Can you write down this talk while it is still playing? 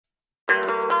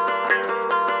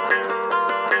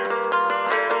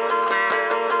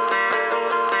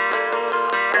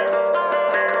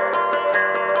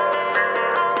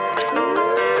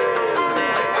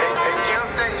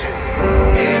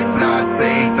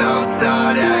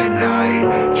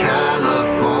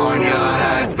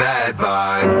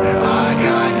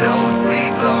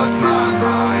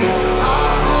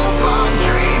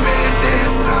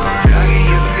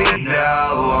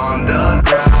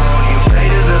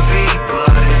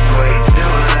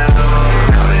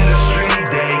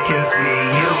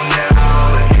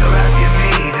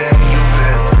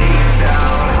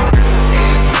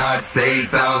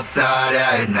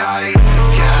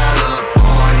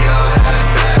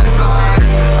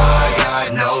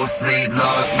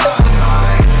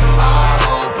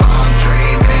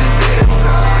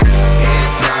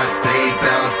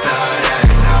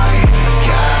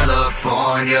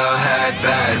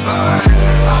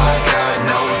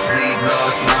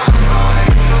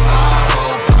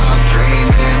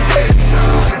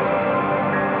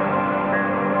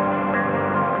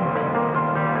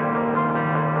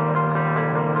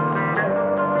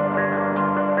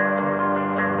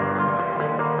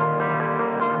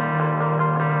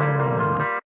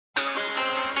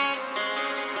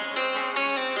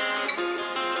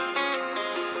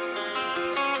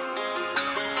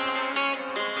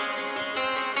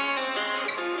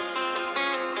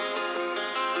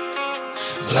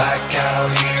Black out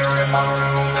here in my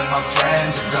room and my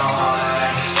friends are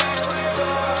gone.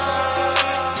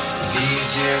 These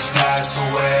years pass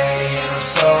away and I'm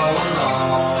so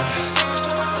alone.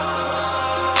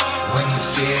 When the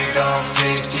fear don't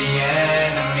fit the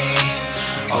enemy,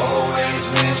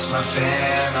 always miss my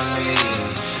family.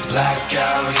 Black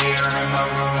out here in my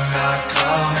room, not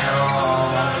coming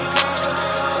home.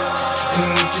 And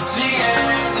we can see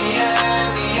the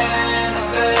end of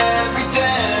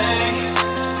everything.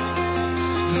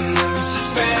 The memories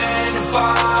suspend and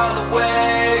fall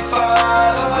away,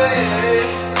 fall away.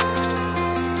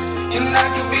 And I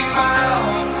could be my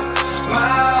own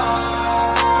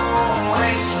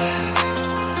wasteland.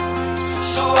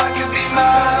 So I could be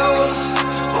miles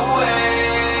away,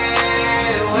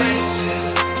 wasted.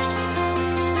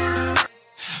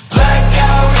 Black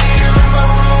out here in my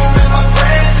room and my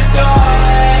friends are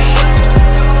gone.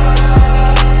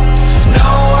 No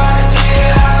idea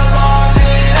how long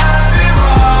that I've been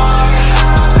wrong.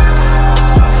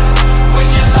 When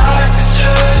your life is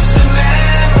just a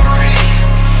memory,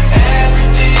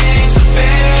 everything's a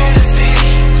fantasy.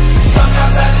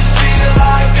 Sometimes I just feel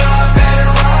like I'm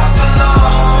better off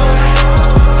alone.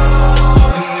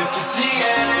 And you can see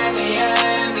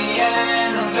the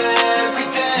end of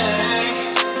everything.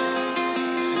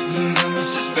 The memories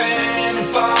suspend and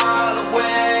fall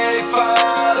away,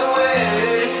 fall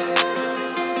away.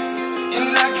 And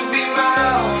I could be my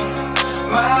own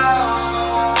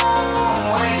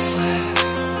wasteland.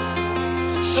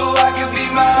 So I could be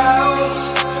miles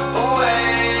away,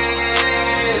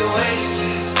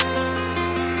 wasted.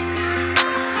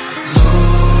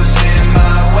 Losing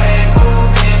my way,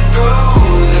 moving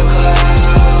through the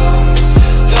clouds.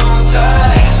 Don't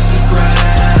touch the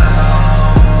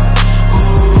ground.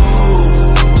 Ooh.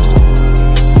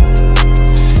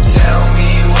 Tell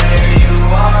me where you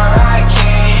are, I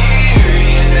can't hear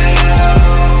you now.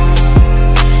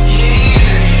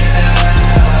 Hear you now.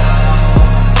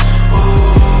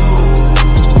 Ooh.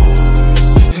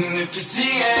 And if you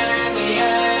see the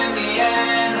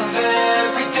end of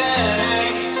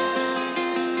everything,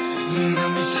 the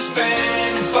memories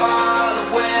suspend and fall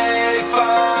away,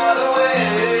 fall away.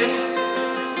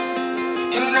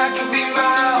 And I could be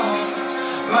my own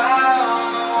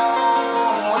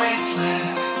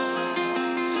wasteland.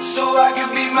 So I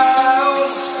could be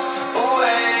miles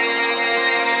away,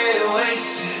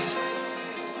 wasted.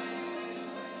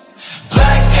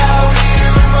 Black out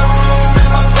here in my room and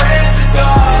my friends are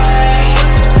gone.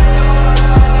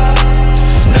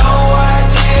 No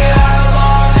idea how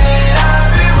long that I've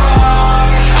been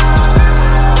wrong.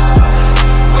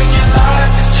 When your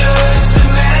life is just a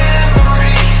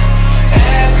memory,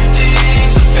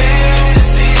 everything's a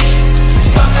fantasy.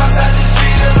 Sometimes I just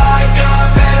feel like I'm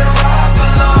better off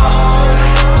alone.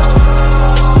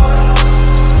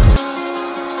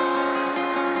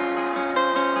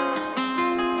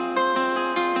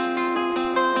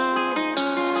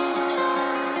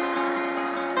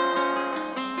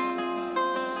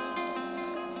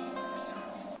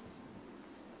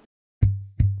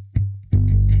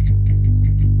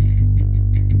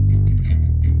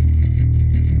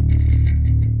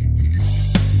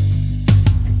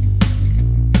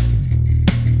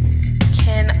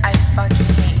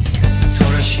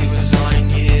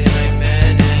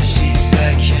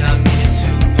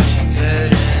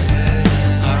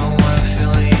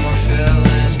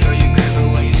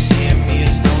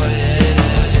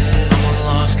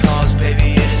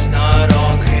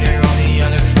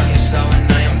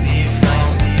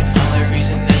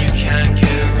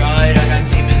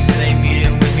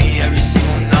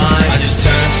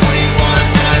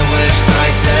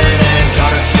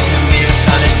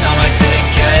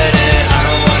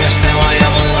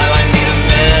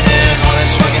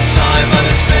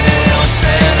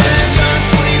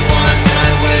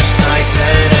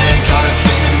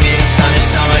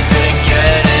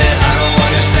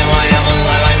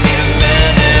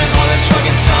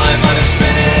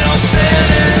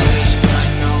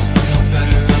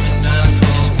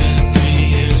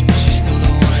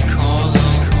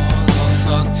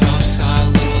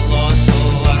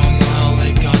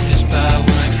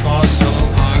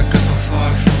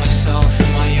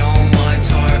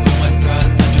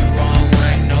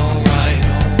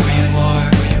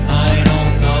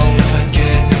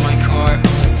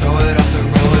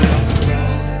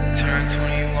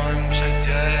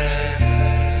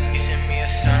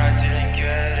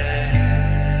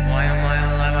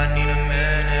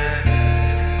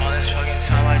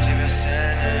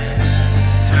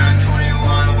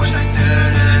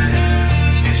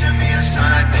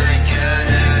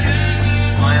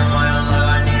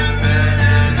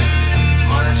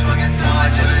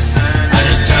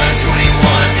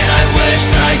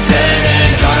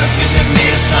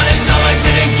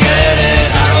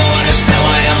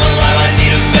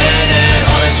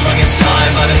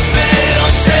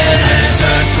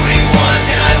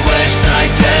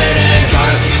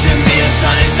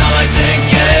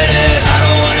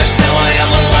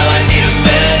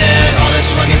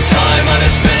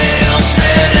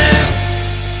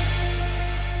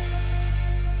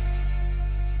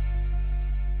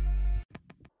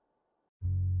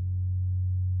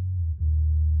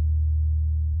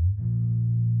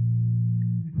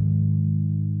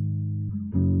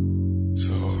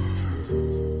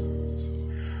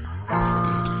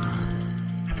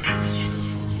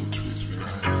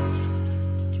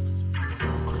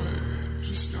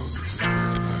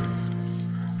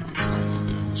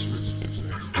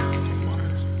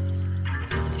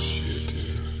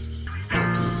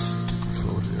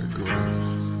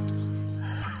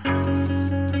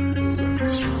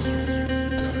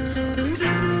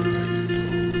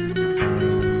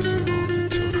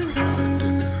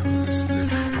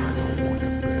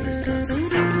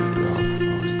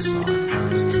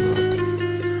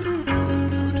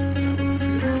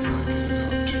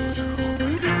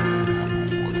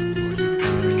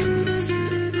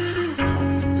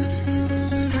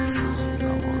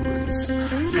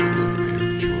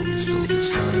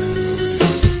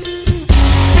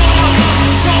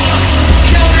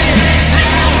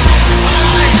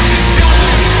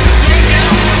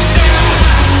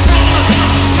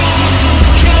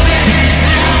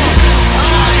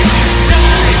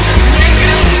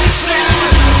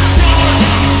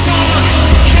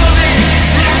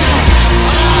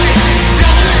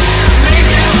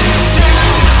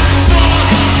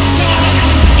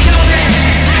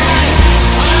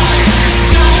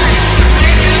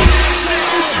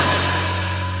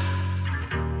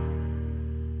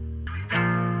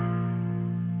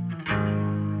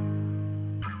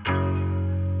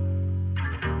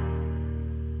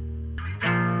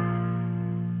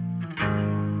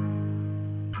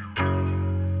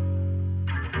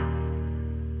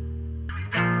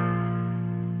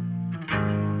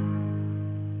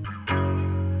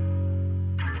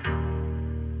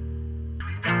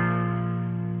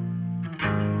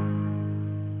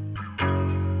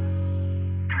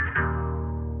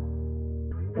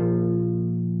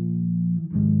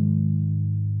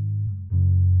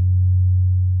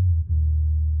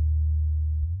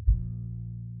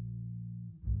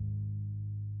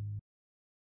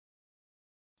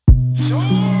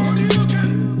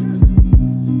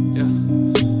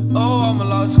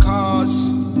 lost cause.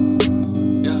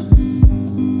 Yeah,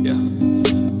 yeah.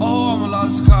 Oh, I'm a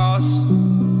lost cause.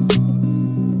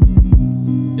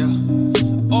 Yeah.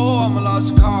 Oh, I'm a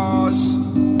lost cause.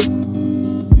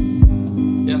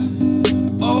 Yeah.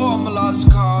 Oh, I'm a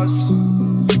lost cause.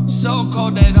 So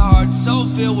cold and hard, so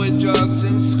filled with drugs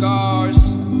and scars.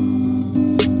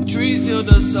 Trees heal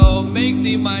the soul, make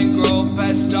the mind grow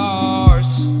past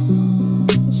stars.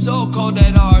 So cold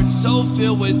and hard, so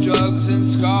filled with drugs and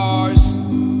scars.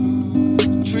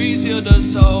 Trees heal the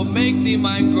soul, make the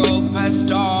mind grow past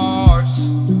stars.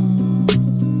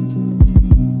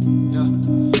 Yeah.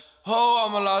 Oh,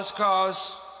 I'm a lost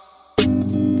cause. Yeah,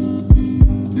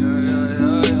 yeah,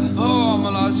 yeah, yeah. Oh, I'm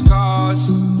a lost cause.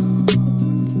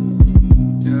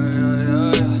 Yeah, yeah,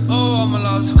 yeah, yeah. Oh, I'm a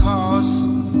lost cause.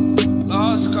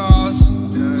 Lost cause,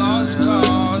 lost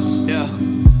cause, yeah.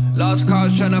 Lost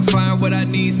cause, tryna find what I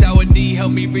need. Sour D,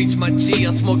 help me reach my G.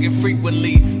 I'm smoking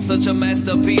frequently. Such a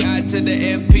master PI to the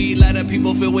MP. Lot of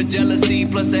people filled with jealousy.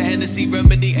 Plus a Hennessy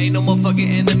remedy. Ain't no motherfucking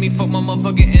enemy. Fuck my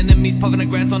motherfucking enemies. Puffing the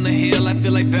grass on the hill. I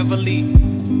feel like Beverly.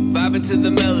 Vibing to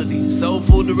the melody. Soul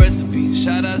food, the recipe.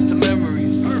 Shout outs to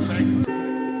memories. Perfect.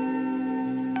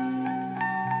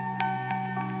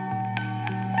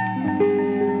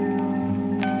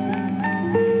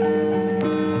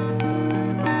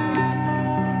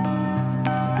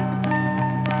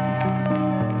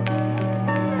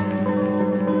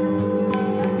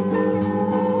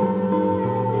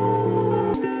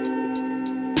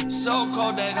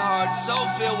 So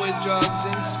filled with drugs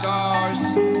and scars.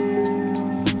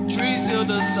 Trees heal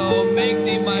the soul, make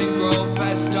the mind grow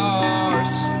past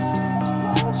stars.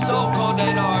 So cold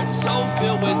and hard, so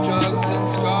filled with drugs and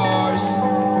scars.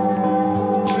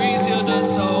 Trees heal the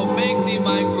soul, make the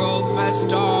mind grow past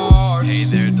stars. Hey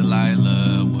there,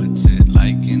 Delilah, what's it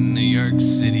like in New York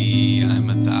City? I'm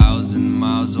 1,000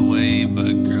 miles away,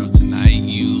 but girl, tonight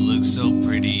you look so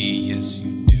pretty. Yes,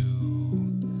 you do.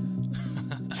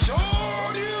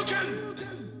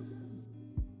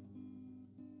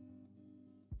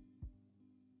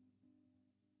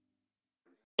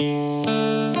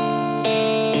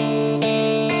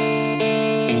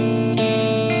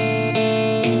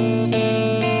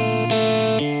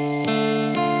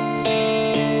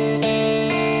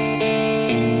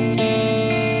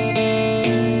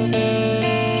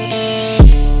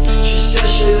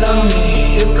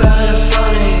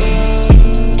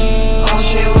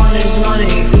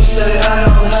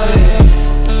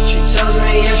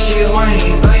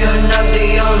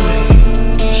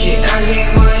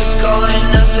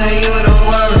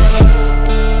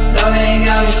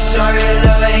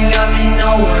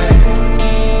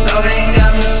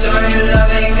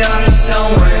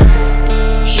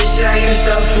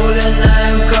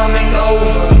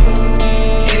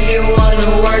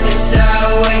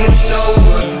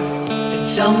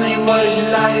 Tell me what is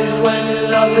life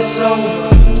when love is over.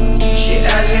 She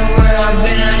asking where I've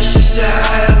been and she said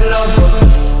I have love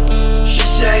her. She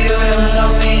said you don't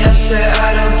love me, I said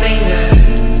I don't think that.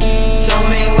 Tell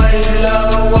me what is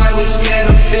love, why we scared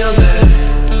to feel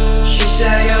that. She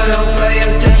said you don't pay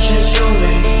attention to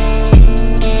me.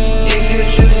 If you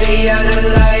choose the other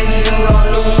life, you gon'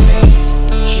 lose me.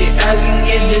 She asking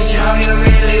is this how you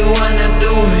really wanna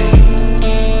do me?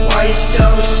 Why you so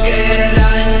scared? I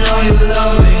know you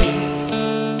love me.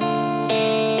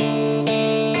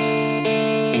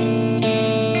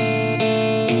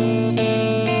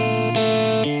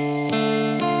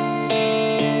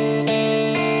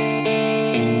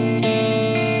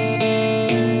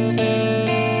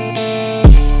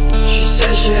 She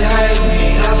said she hate me,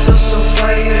 I feel so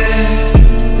faded.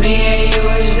 Me and you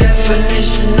is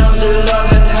definition of the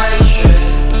love and hatred.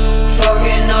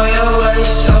 Fucking all your ways,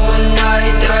 so when I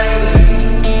die,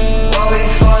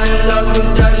 who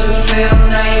doesn't feel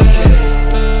naked?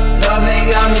 Love ain't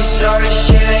got me sorry,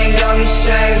 shit ain't got me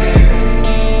savior.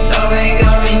 Love ain't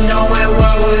got me nowhere,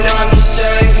 why would I be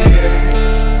savior?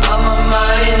 I'm on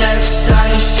my next time,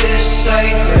 this shit is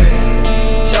sacred.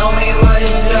 Tell me what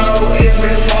is low, if we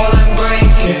fall and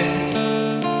break it.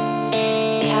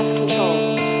 Caps control.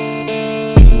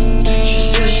 She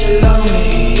said she love me,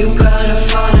 you kinda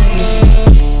funny.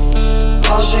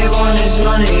 All she want is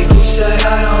money, who said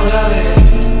I don't love it?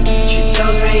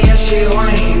 Tells me yes she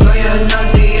horny, but you're not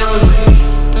the only.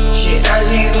 She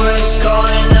asks me who is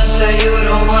calling, I say you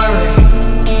don't worry.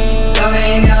 Love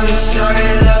ain't got me sorry,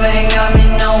 love ain't got me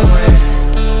nowhere.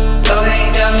 Love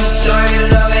ain't got me sorry,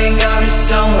 love ain't got me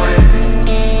somewhere.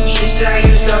 She said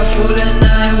you start fooling,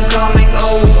 I'm coming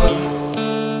over.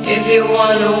 If you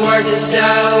wanna work this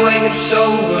out, wake up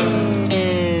sober.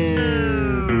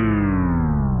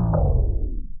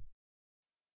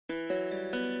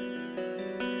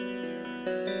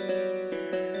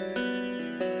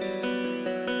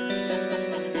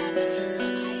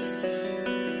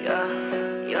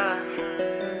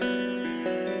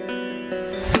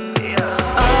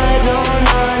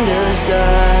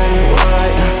 understand why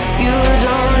you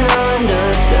don't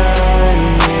understand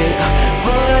me,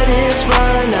 but it's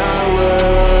fine, I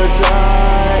will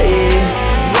die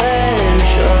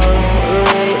eventually.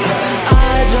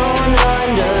 I don't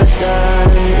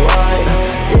understand why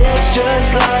it's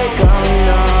just like I'm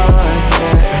not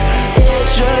here.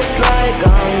 It's just like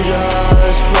I'm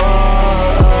just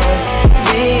part of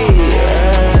the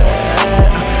air.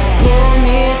 Pull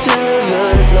me to the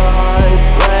dark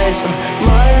place.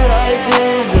 My life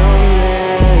is a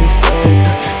mistake.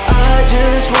 I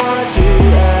just want to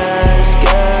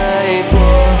escape.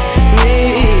 Pull me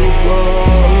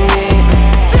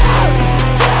down,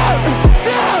 down,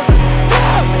 down,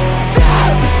 down,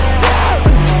 down, down,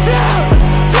 down,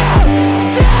 down,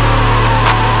 down.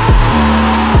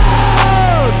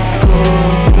 Pull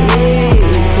me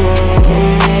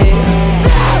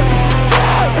down,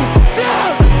 down, down,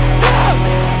 down,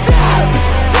 down, down,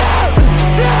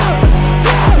 down,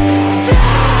 down,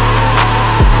 down.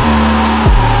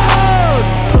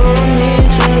 Pull me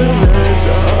to the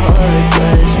dark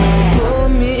place. Pull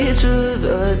me to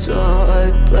the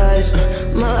dark place.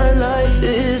 My life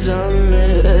is a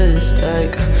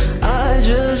mistake. I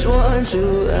just want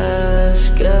to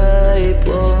escape.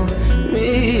 Pull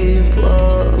me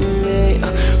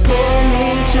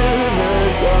to the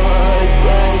dark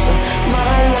place.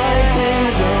 My life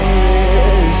is a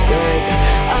mistake.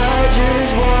 I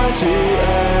just want to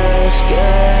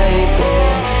escape. Pull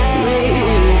me.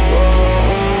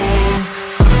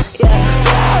 Yeah.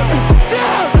 Down,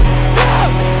 down, down,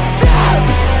 down, down,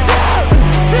 down,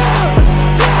 down,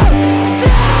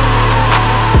 down.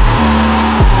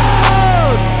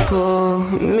 Pull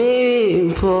me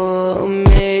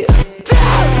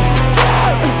down,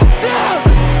 down, down,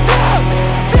 down,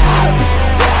 down, down,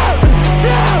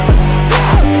 down,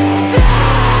 down, down.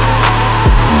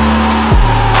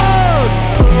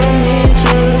 Pull me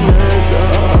to the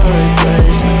dark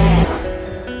place.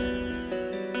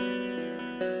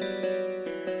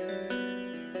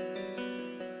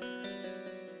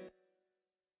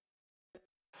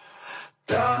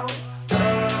 Down,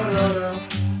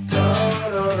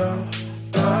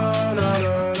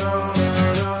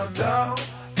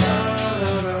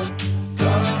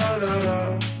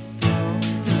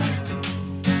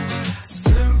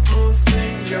 simple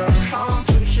things got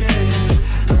complicated.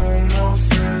 No more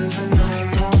friends and no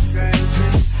more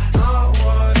faces. Not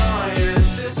what I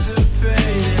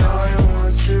anticipated. I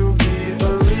want to be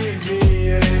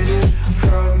alleviated.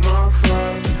 Cut my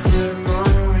cloth and clip my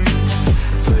wings.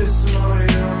 Twist my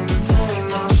arm and pull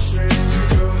my strings. It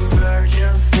goes back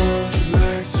and forth and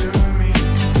back to me.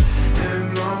 In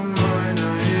my mind I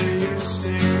hear you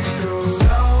sing. It goes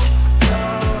down,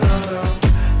 down, down,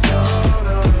 down,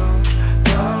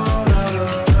 down,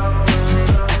 down,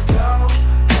 down,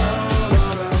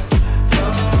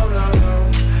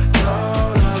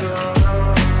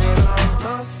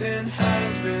 nothing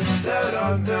has been said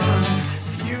or done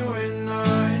for you and I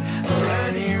or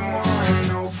anyone.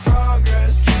 No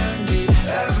progress can be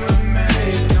ever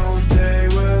made. No day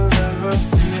will ever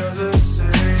feel the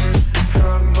same.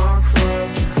 Cut my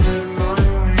cloth and clip my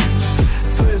wings.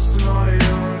 Twist my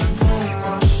arm and pull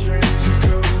my strings. It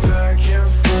goes back and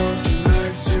forth and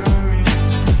back to me.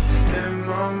 In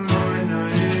my mind I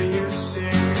hear you sing.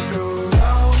 It goes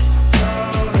down,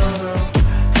 down, down,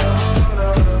 down,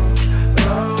 down, down,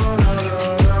 down,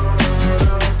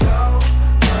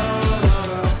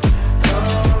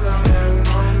 in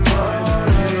my mind I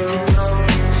hear you sing.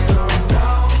 It goes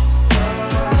down,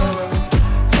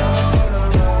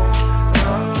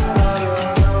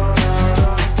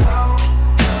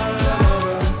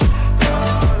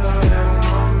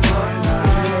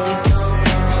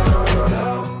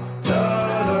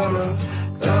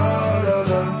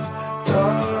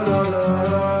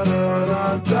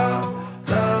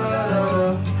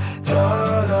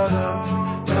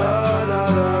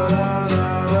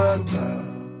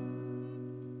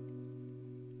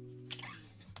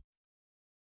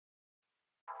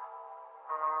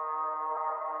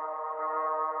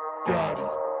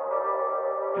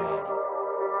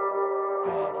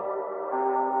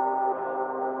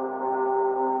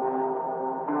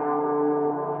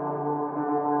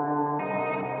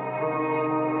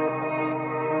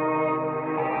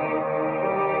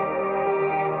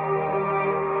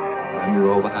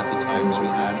 Remember all the happy times we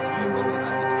had.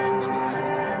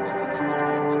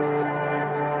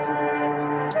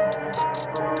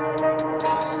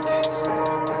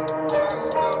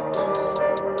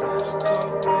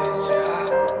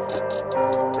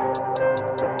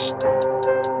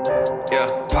 Yeah,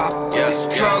 pop, yeah,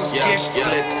 drugs get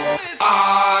flipped.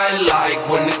 I like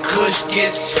when the kush kush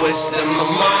gets twisted, my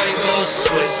mind goes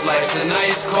twist. Life's an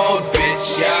ice cold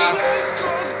bitch, yeah.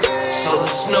 So the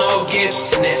snow gets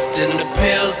sniffed and the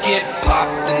pills get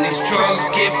popped and these drugs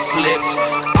get flipped.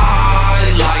 I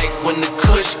like when the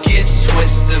kush gets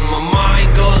twisted, my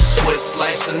mind goes twist.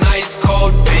 Life's an ice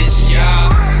cold bitch, yeah.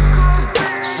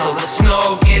 So the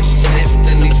snow gets sniffed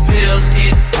and these pills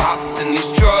get popped and these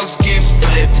drugs get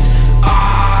flipped.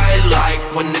 I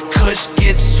like when the kush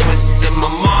gets twisted, my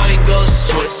mind goes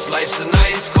twist. Life's an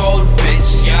ice cold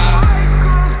bitch, yeah.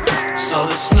 So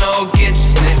the snow gets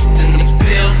sniffed and these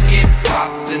pills get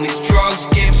popped and these drugs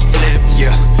get flipped.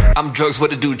 Yeah, I'm drugs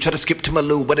with a dude, try to skip to my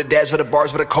loo. With a dash, with a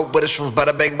bars, with a coke, with a shrooms.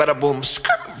 Bada bang, bada boom,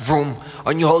 vroom.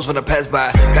 On you hoes when I pass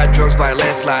by. Got drugs by a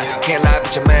landslide. Can't lie,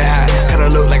 bitch, I'm mad high. Kinda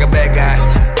look like a bad guy.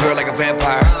 Girl like a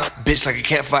vampire. Bitch like a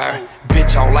campfire.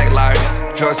 Bitch, I don't like liars.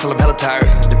 Drugs till I'm hella tired.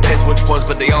 Depends which ones,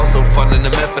 but they all so fun. And the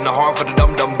meth and the harm for the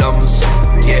dum-dum-dums.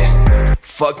 Yeah,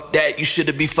 fuck that, you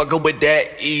shouldn't be fucking with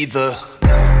that either.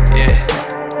 Yeah,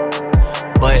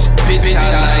 but bitch,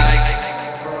 I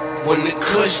like when the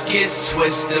kush gets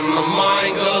twisted, my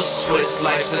mind goes twist.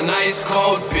 Life's an ice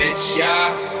cold bitch,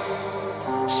 yeah.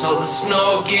 So the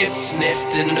snow gets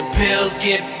sniffed and the pills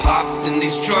get popped and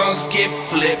these drugs get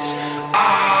flipped.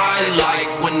 I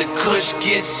like when the kush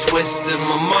gets twisted,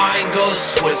 my mind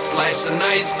goes twist. Life's an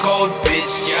ice cold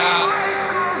bitch, yeah.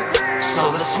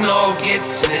 So the snow gets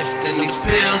sniffed and these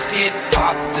pills get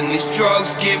popped and these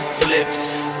drugs get flipped.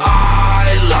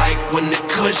 I like when the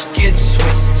kush gets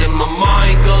twisted, my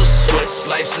mind goes twist.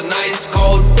 Life's an ice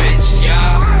cold bitch,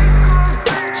 yeah.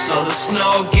 So the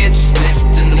snow gets sniffed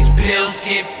and these pills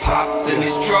get popped and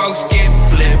these drugs get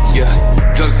flipped. Yeah,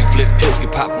 drugs get flipped, pills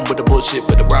get poppin' with the bullshit,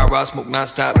 with the rah-rah, smoke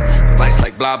non-stop. Advice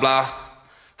like blah blah,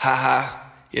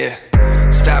 ha-ha, yeah.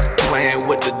 Stop playing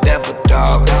with the devil,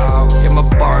 dog. Yeah,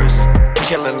 my bars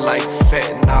killing like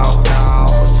fentanyl.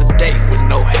 What's a date with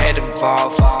no head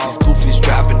involved? These goofies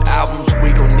dropping albums, we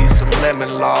gon' need some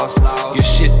lemon laws. Your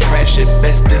shit trash at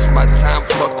best, this my time,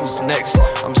 fuck who's next.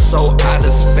 I'm so out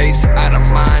of space, out of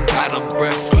mind, out of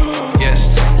breath.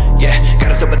 Yes, yeah,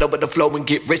 gotta step it up with the flow and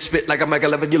get rich. Spit like a Mike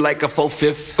 11, you like a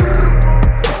 4/5.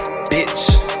 Bitch.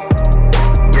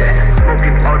 Yeah,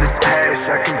 smoking all this ash,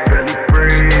 I can barely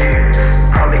breathe.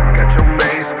 Holly got your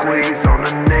main squeeze on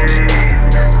the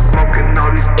knees. Smoking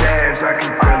all these dabs, I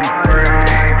can barely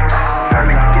breathe.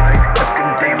 Holly get these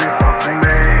fucking demons off of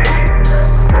me.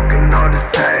 Smoking all this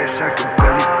ash, I can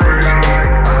barely breathe.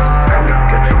 Holly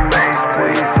got your main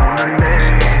squeeze on the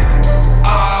knees.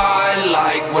 I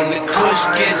like when the kush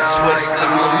gets twisted,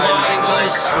 my mind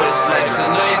goes twist. Life's a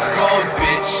nice cold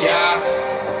bitch, yeah.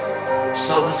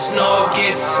 So the snow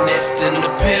gets sniffed and the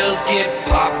pills get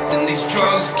popped and these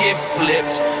drugs get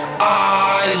flipped.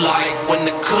 I like when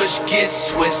the kush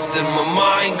gets twisted, my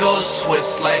mind goes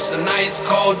twist. Life's a nice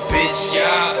cold bitch,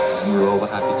 yeah. You're all the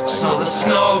happy times. So the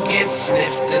snow gets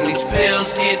sniffed and these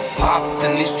pills get popped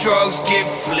and these drugs get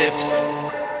flipped.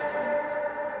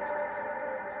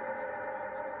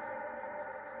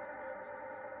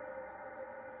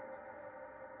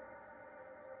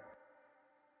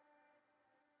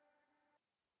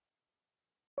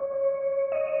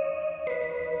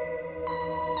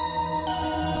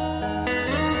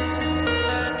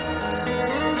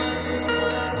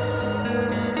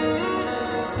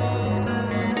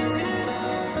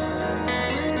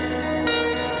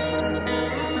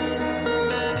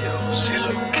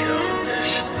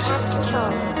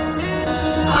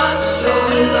 I'm so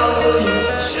low, you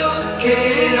took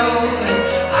it all, and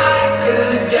I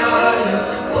could die, you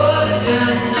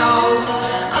wouldn't know.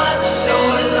 I'm so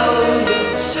low, you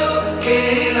took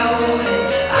it all, and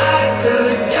I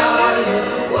could die, you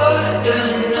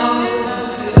wouldn't know.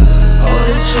 All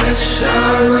the checks I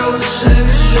wrote,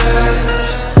 savage ass,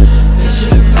 into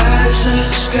the past and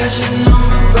it's sketching on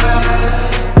my back.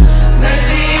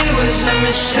 Maybe it was a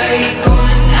mistake,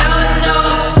 only now I know.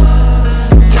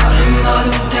 All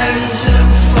the days that I'm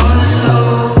falling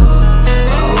low,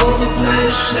 I overplay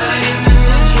the same in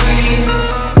my dream,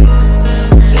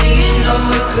 thinking of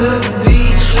what could be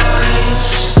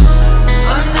changed.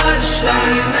 I'm not the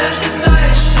same as it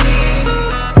might seem.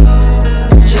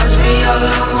 Judge me, all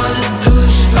I wanna do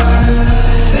is fight.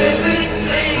 If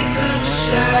everything could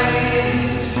say,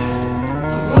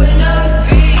 would not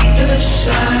be the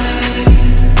same.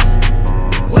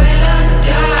 When I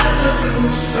die, look at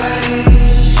my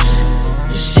face.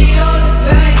 See all the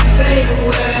pain fade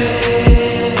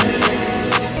away.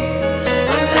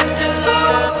 I'm left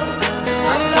alone,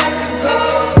 I'm like a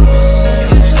ghost.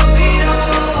 You took it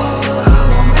all, I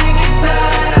won't make it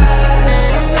back.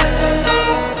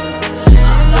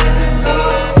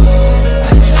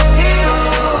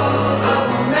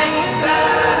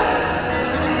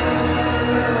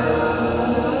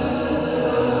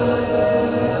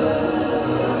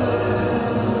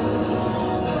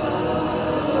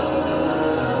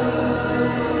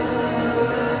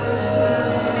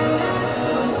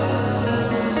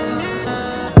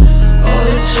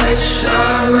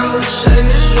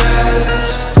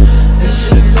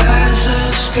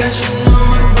 sketching on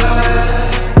my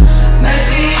back.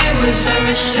 Maybe it was a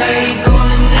mistake,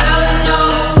 gonna never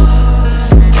know.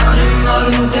 Counting all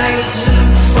them days and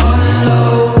I'm falling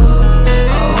low.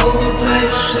 I hope I play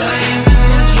the same in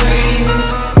my dream,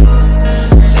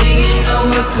 thinking of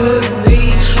what could be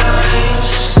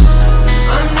changed.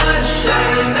 I'm not the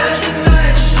same as it may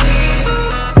seem.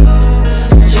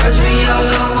 Judge me, all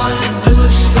I wanna do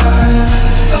is fight.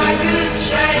 If I could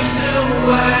change the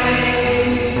way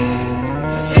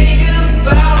think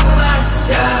about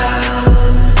myself,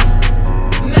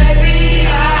 maybe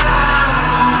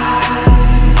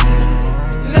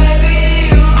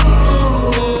you.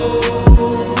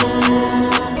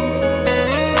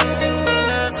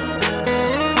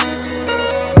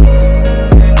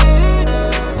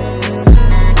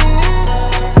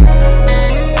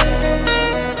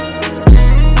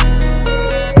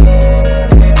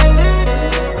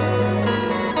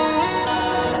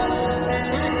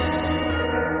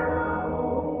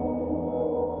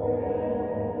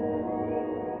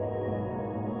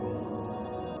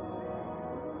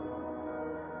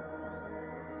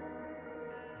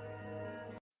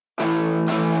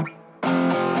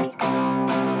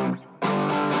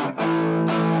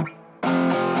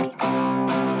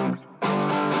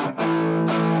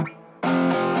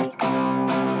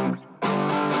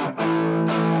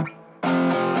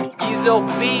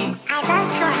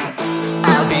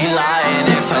 I'd be lying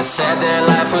if I said that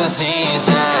life was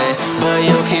easy, but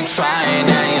you keep trying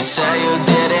and you say you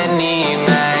didn't need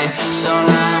me. So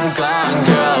now I'm gone,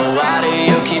 girl, why do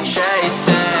you keep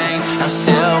chasing? I'm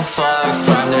still fucked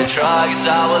from the drugs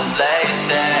I was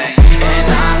lacing. And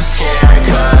I'm scared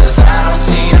cause I don't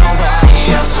see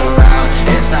nobody else around.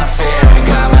 It's not fair,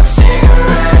 got my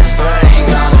cigarettes burning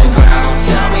on the ground.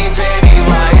 Tell me baby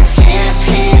why your tears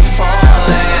keep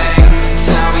falling.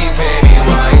 Tell me baby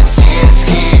why your tears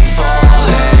keep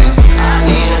falling. I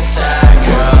need a sad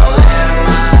girl in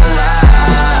my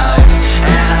life,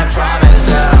 and I promise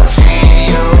that I'll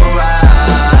treat you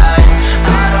right.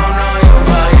 I don't know you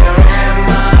but you're in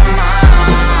my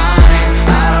mind.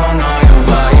 I don't know you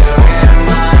but you're in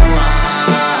my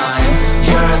mind.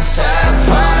 You're a sad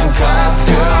punk goth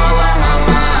girl on my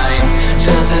mind,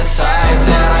 just the type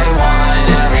that I want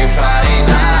every Friday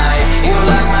night. You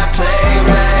like my plain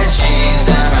red jeans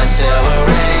and my silver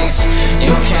rings.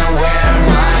 You can wear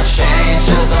my chains,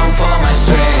 just don't pull my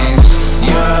strings.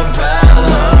 You're a bad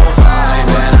little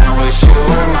vibe and I wish you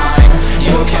were mine.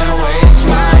 You can waste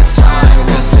my time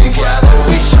cause together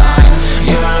we shine.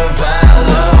 You're a bad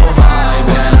little vibe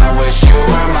and I wish you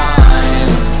were mine,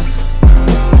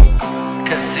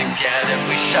 cause together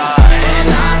we shine. And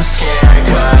I'm scared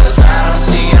cause I don't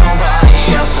see nobody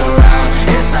else around.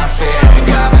 It's not fair,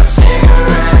 got my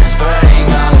cigarettes burning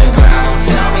on the ground.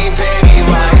 Tell me baby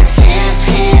why your tears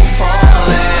keep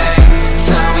falling.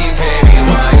 Tell me baby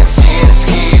why your tears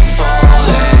keep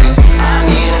falling. I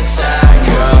need a sad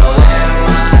girl in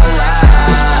my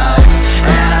life,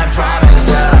 and I promise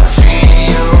that I'll treat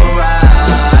you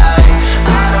right.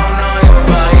 I don't know you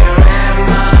but you're in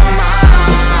my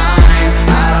mind.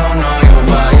 I don't know you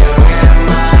but you're in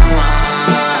my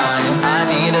mind. I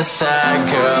need a sad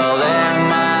girl in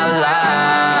my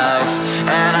life,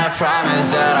 and I promise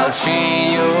that I'll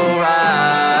treat you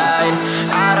right.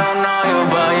 I don't know you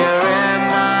but you're in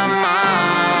my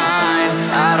mind.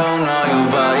 I don't know you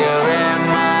but you're in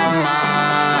my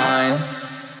mind.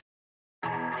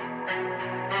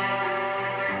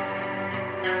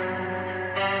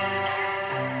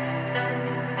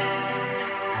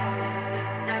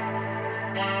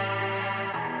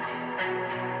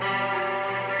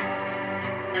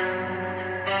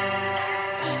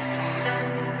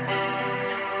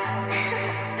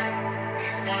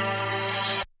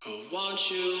 Won't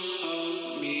you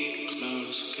hold me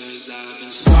close, cause I've been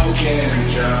smoking and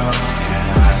drunk and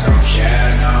I don't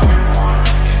care no more.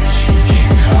 And you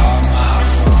can call my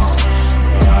phone,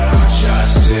 but I'll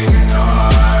just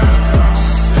ignore. Gonna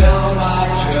spill my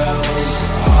pills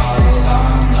all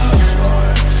on the floor.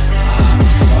 I'm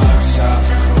fucked up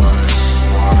course,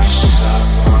 washed up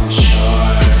on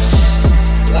shores.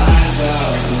 Lines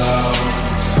up low,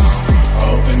 don't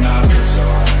open up the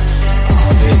door.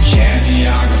 All this candy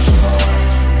on the floor,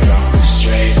 going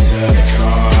straight to the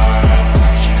core.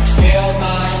 I can feel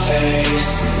my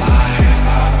face lying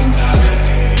up and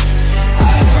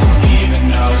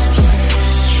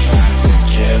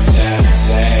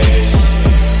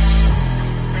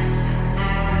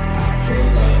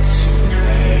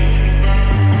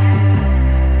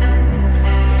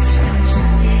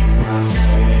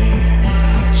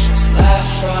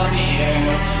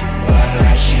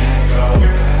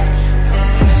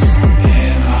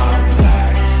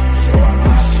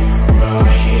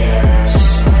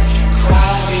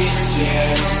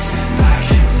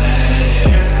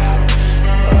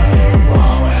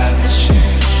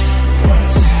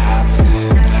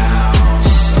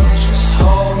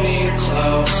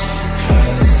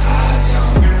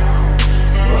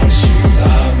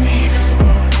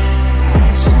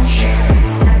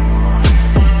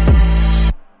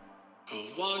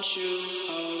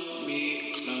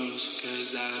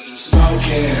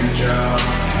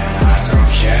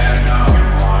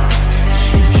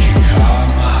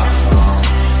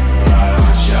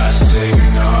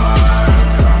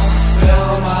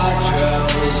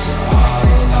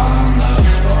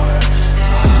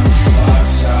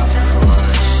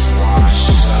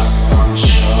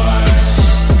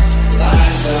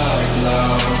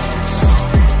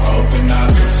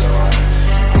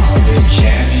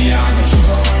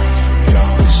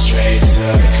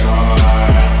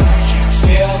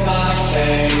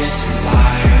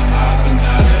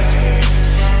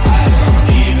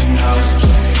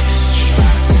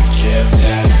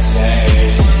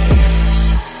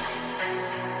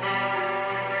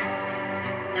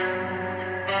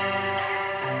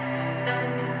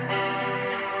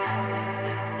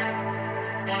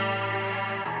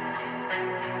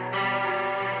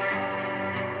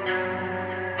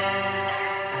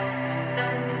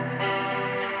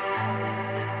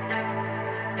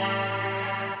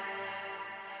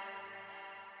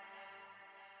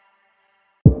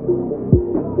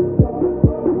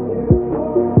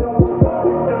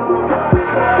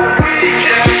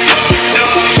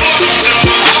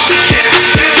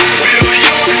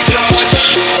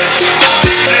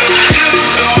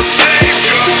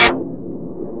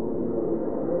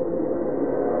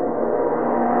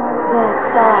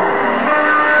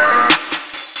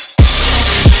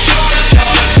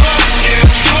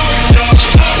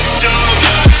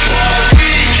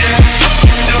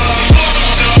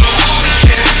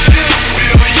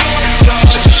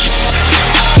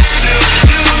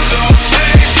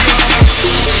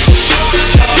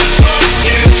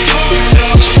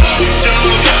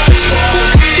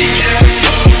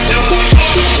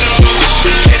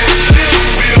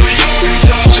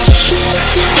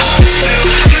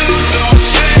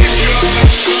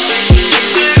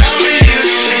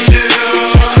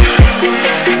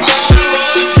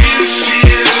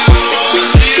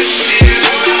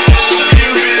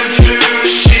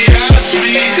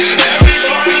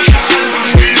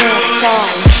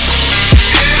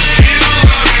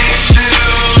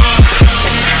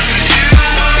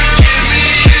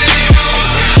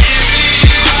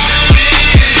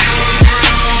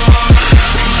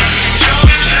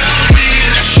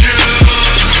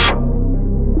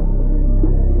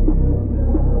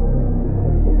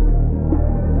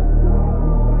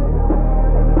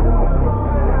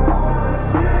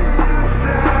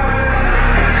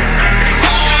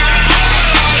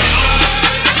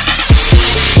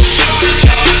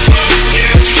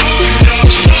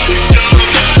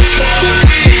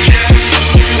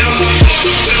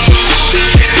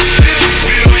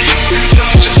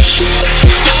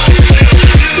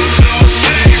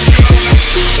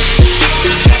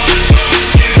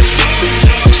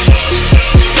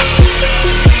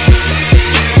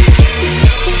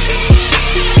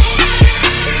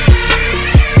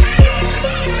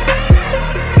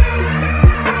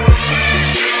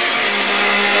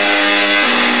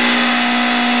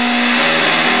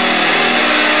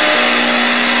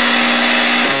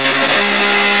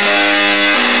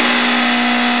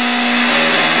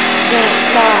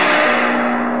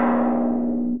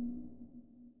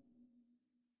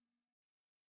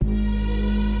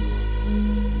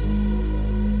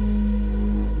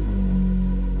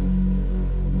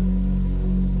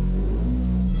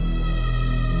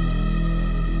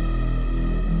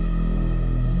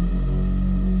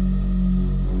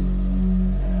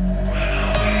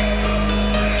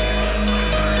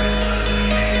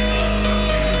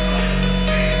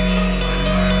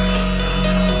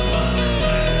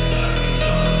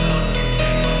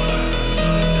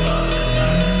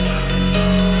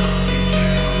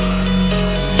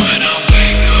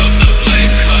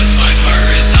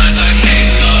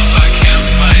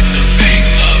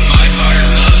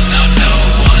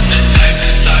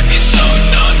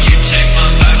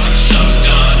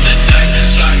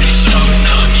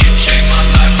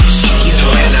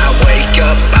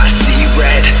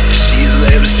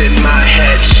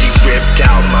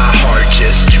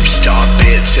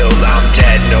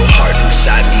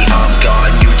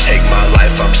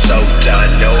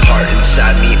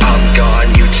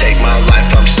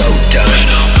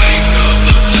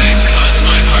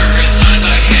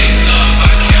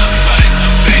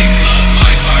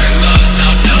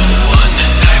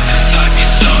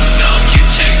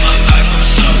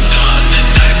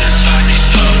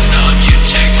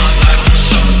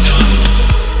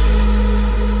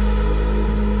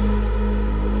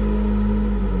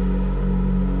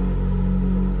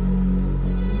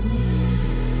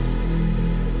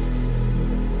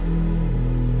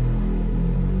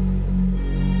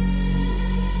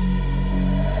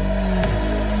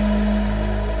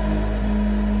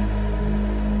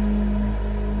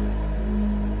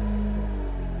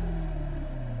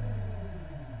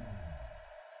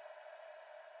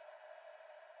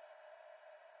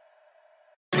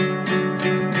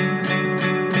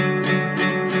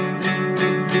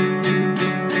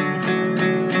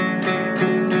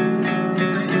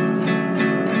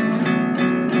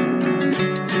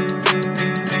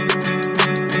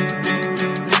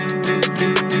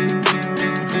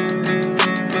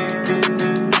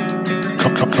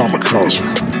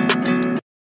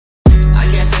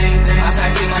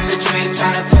drink,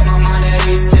 tryna put my mind at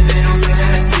ease, sipping on some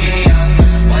Hennessy,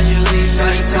 yeah. Why'd you leave,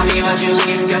 shawty, tell me why'd you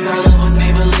leave? Guess our love was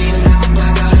made-believe, now I'm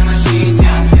black out in my sheets,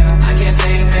 yeah. I can't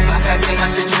say I've had too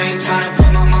much to drink, tryna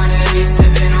put my mind at ease,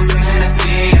 sipping on some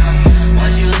Hennessy, yeah.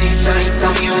 Why'd you leave, shawty,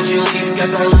 tell me why'd you leave?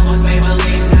 Guess our love was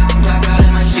made-believe, now I'm black out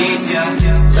in my sheets, yeah.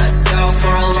 Let's go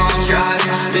for a long drive,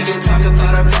 we can talk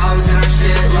about our problems and our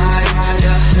shit life,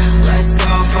 yeah. Let's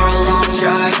go for a long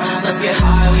drive, let's get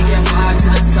high, we can vibe to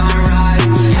the sunrise,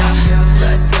 yeah.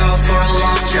 Let's go for a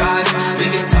long drive, we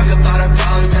can talk about our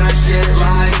problems and our shit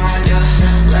life, yeah.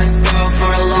 Let's go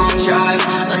for a long drive,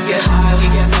 let's get high, we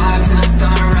can vibe to the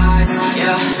sunrise,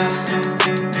 yeah.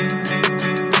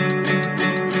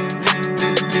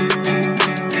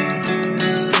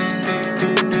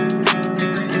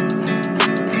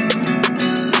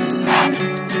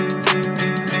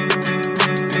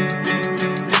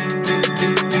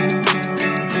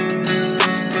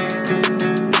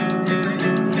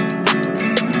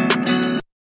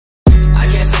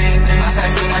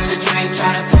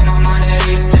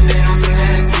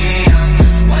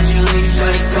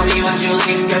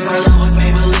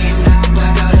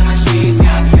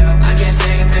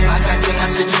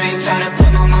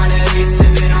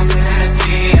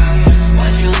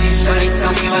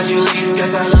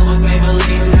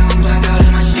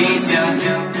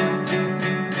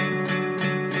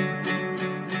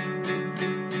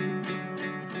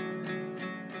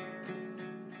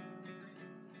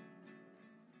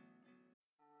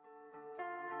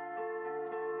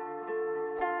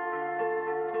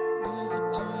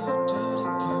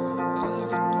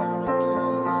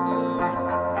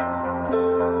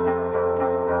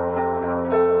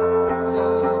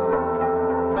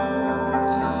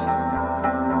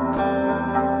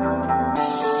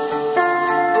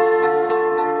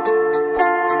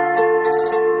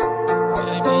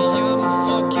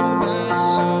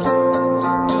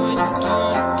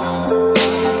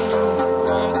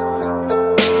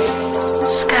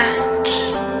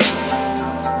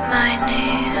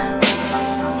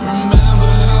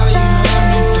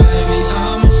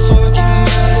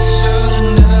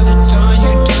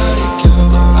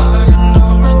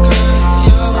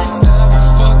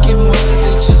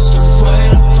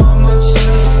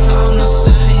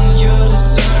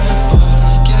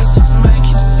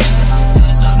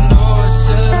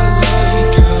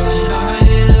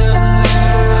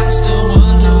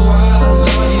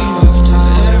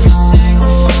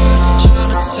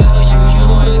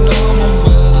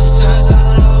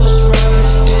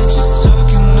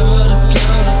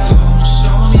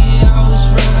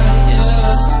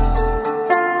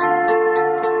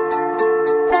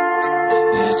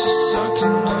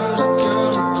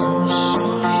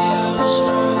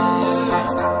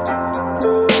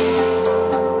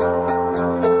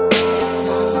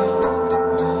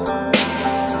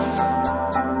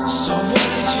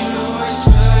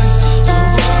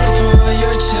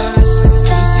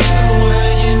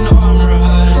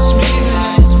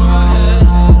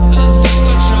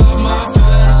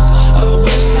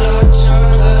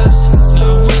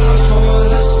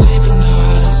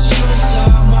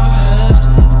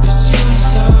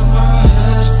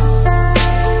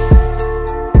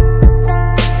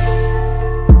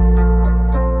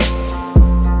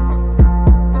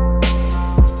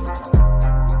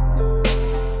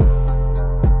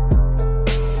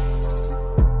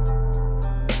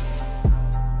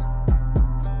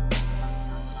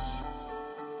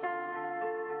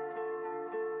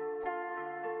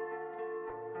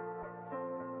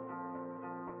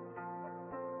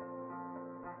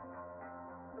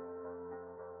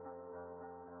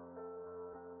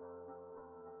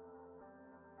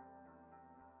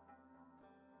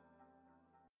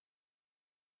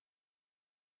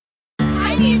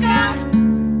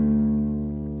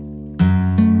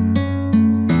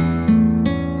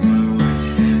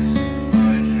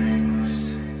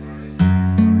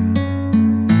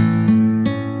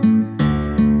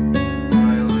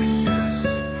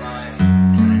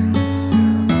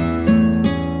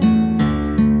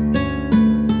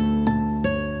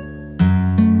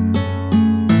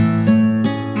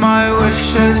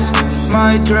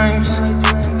 My dreams.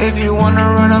 If you wanna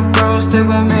run up, girl, stick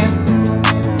with me.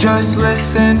 Just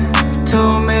listen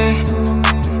to me.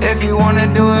 If you wanna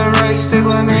do it right, stick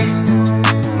with me.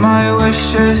 My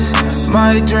wishes,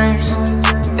 my dreams.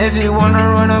 If you wanna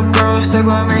run up, girl, stick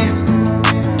with me.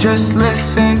 Just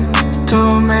listen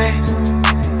to me.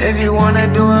 If you wanna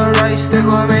do it right, stick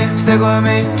with me, stick with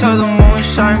me. Till the moon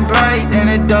shine bright and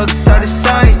the dark side of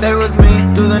sight. Stay with me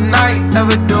through the night,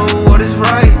 never do what is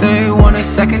right. They want a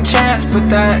second chance, but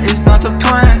that is not the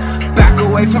plan. Back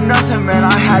away from nothing, man,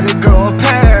 I had to grow a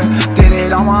pair. Did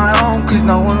it on my own, cause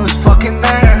no one was fucking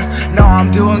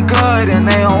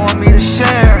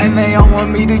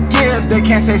to give, they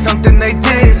can't say something they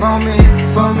did. For me,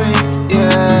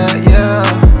 yeah,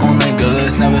 yeah. Only girl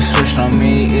that's never switched on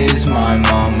me is my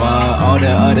mama. All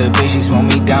the other bitches want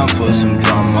me down for some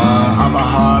drama. I'm a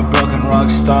heartbroken rock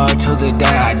star till the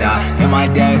day I die. In my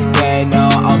deathbed, no,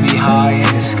 I'll be high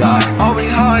in the sky. I'll be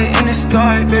high in the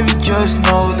sky, baby, just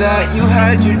know that you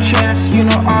had your chance. You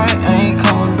know I ain't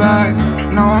coming back.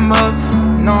 Now I'm up,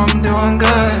 now I'm doing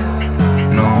good.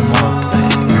 No, I'm up,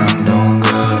 baby, I'm doing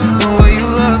good. The way you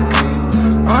look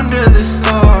under the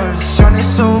stars, shining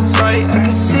so bright, I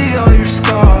can see all your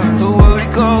scars. The way we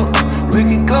go, we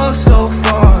could go so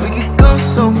far. We could go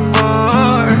so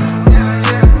far. Yeah,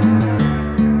 yeah.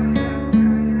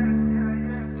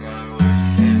 My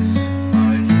wishes,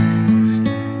 my dreams.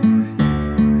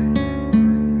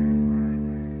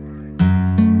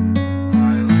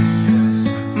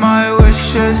 My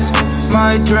wishes,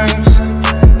 my dreams.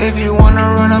 If you wanna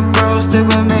run up, girl, stick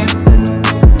with me.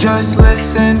 Just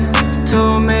listen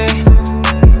to me.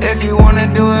 If you wanna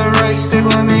do it right, stick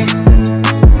with me.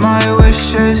 My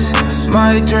wishes,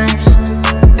 my dreams.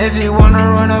 If you wanna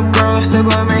run up, girl, stick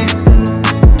with me.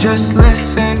 Just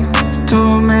listen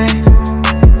to me.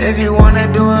 If you wanna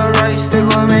do it right, stick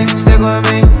with me, stick with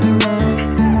me.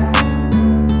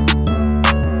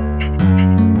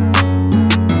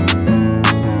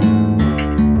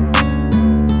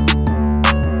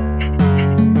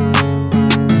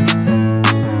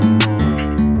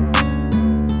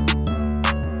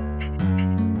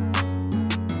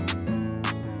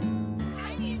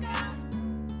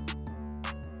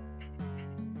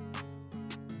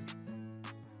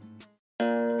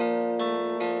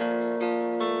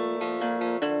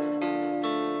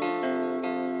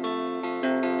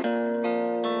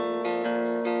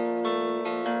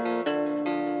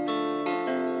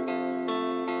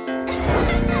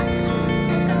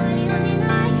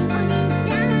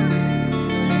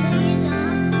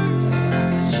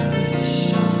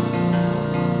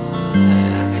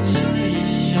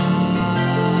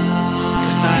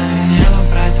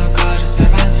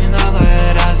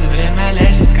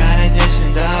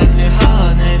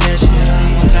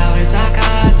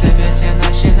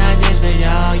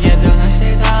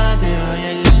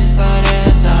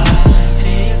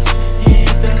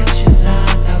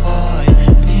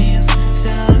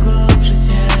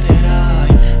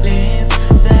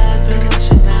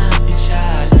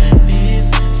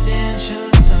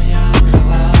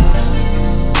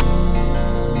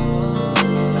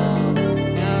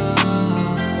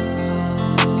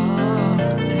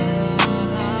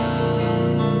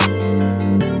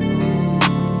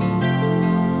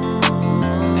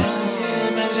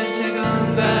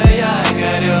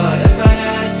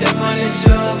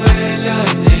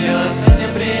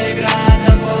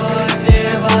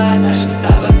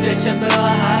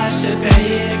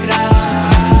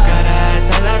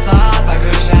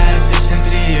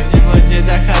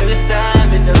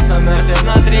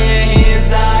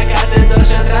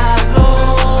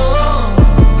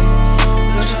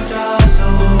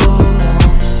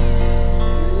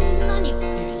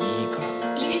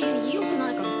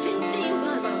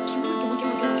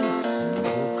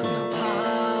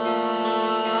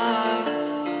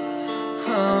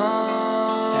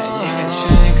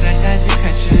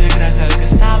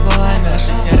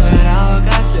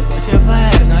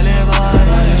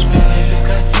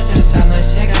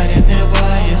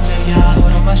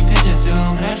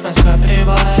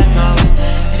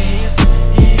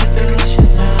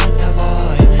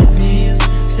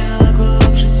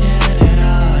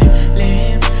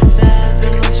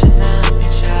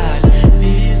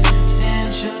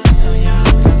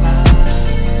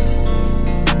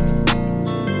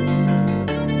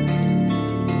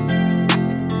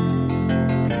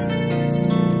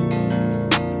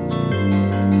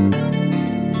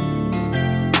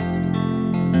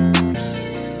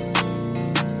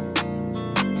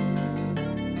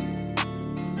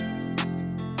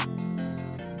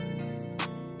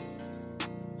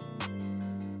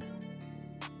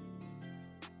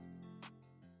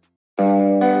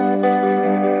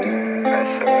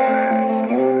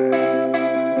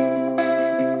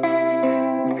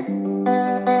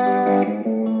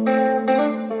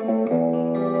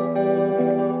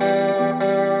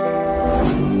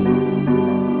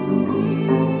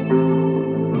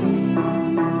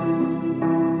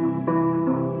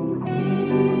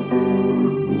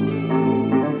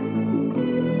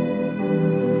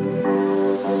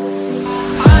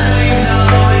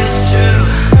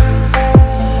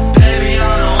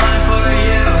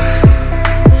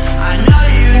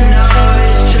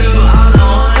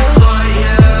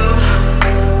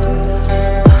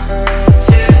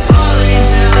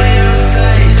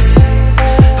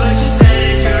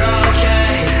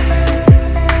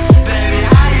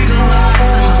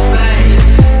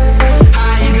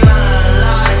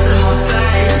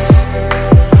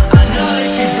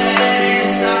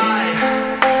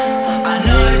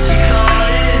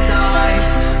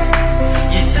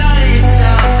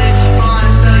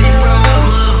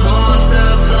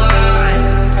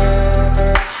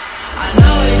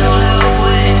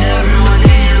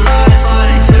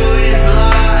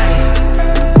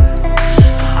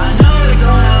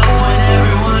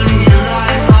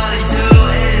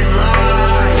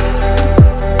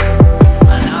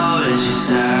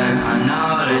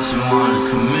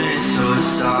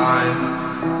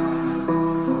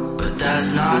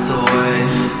 that's not the way,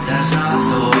 that's not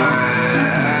the way.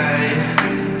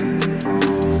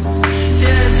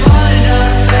 Tears falling down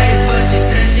her face, but she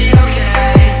says she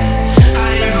okay.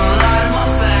 How you gon' lie to my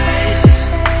face?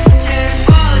 Tears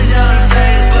falling down her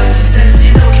face, but she says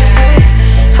she's okay.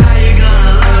 How you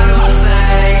gonna lie to my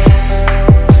face?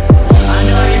 I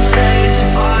know you say that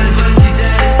you're fine, but she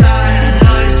dead inside. I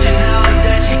know that you know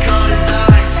that she cold as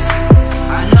ice.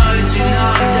 I know that you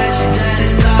know that she dead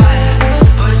inside,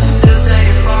 but you still say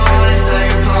you're fine and say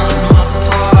your problems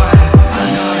multiply. I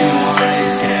know you wanna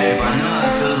escape, I know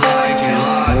it feels like you're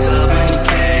locked up in a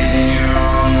cage and you're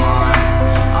on mine.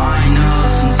 I know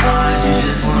sometimes you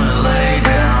just wanna lay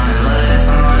down and let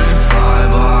time fly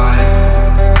by.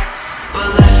 But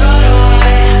let's run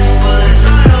away, but let's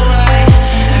run away.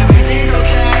 Everything's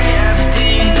okay,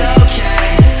 everything's okay.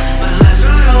 But let's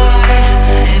run away,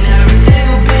 and everything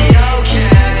will be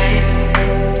okay.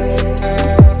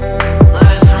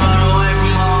 Let's run away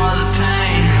from all the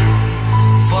pain.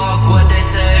 Fuck what they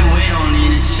say, we don't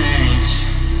need to change.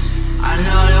 I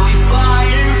know that we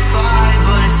fight and fight,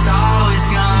 but it's always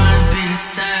gonna be the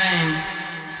same.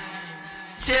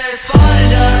 Tears falling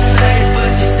down her face, but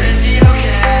she says she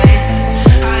okay.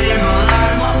 How you gon' lie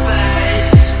to my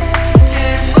face?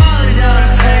 Tears falling down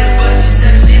her face, but she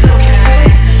says she's okay.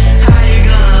 How you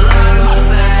gonna lie to my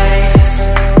face?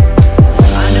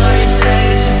 I know you say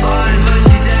that you're fine, but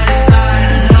she dead inside.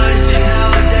 I know that you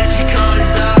know that she cold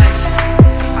as ice.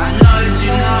 I know that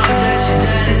you know that she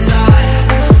dead inside,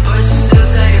 but you still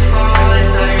say you're fine and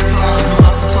say your problems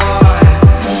multiply.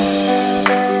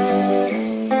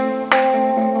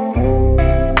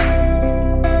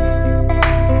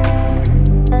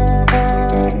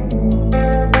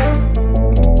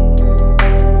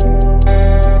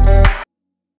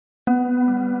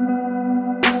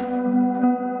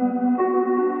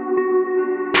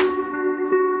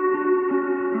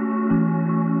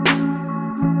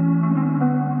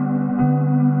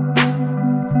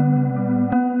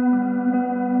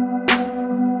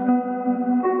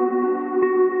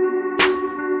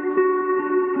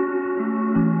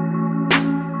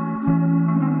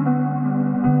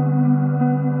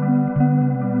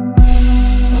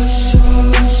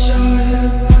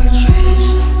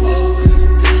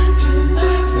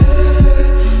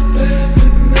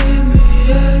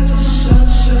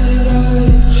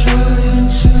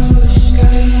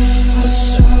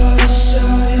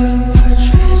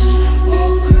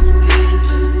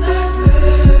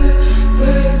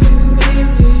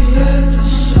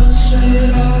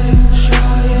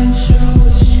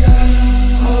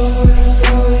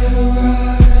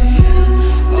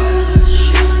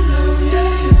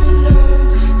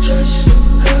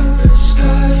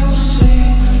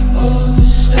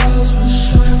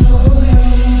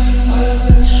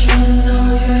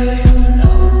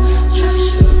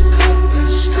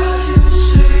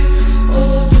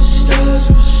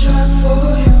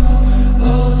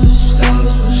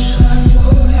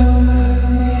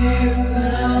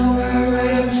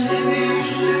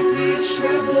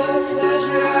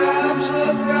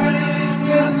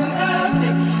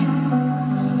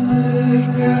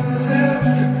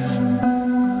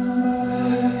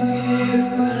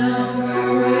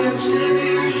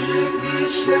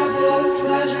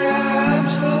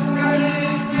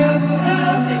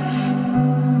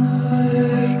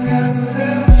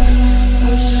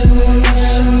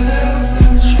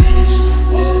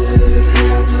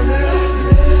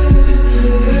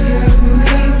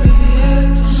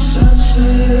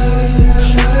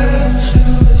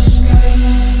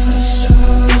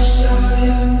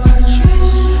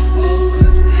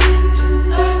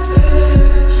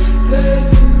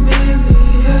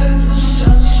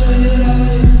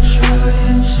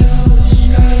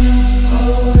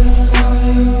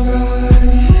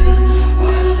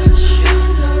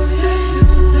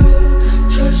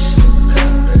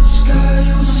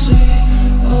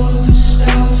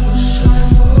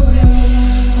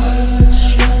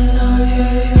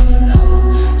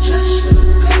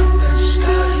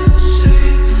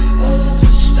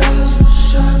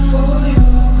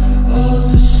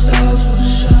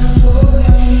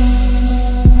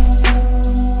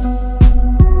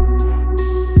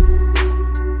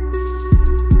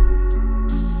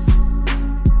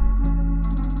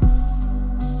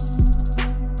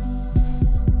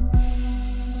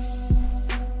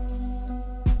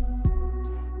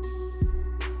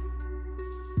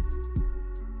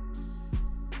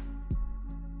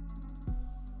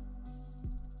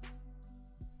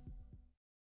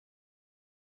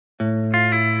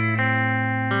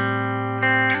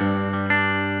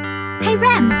 Hey,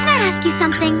 Rem, can I ask you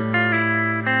something?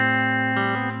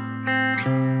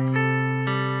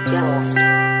 Jealous.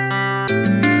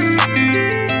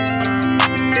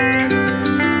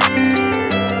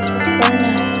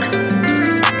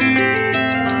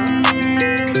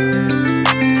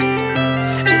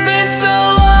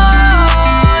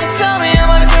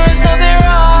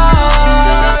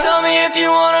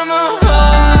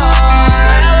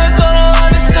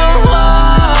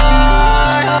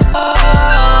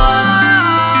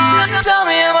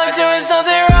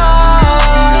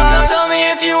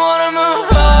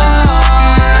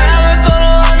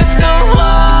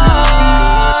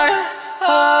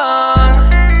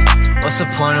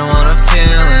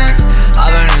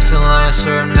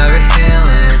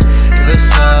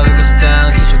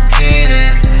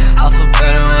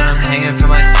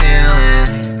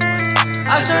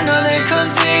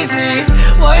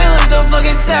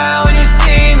 get sad when you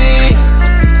see me?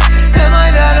 Am I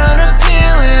that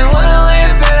unappealing? Wanna lay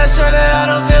in bed, I swear that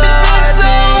I don't feel like it's been so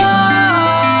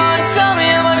long. Tell me,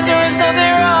 am I doing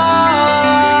something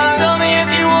wrong? Tell me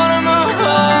if you wanna move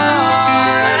on.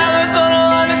 I've been felt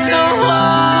alive for so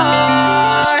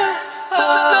long.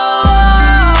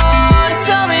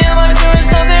 Tell me, am I doing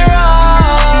something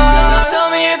wrong? Tell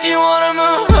me if you wanna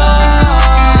move on.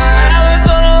 I've been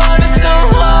felt alive for so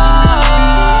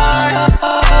long.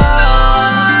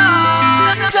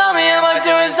 Tell me, am I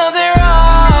doing something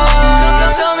wrong?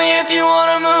 Tell me if you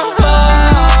wanna move on.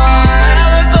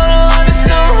 I've been felt alive for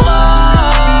so long.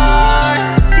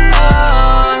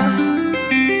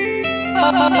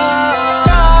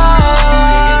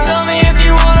 Tell me if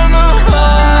you wanna move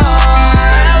on.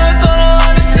 I've been felt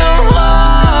alive for so long.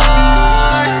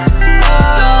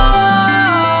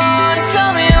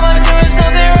 Tell me, am I doing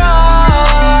something wrong?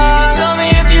 Tell me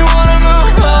if you wanna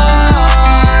move on.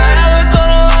 I've been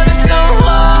felt alive for so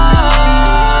long.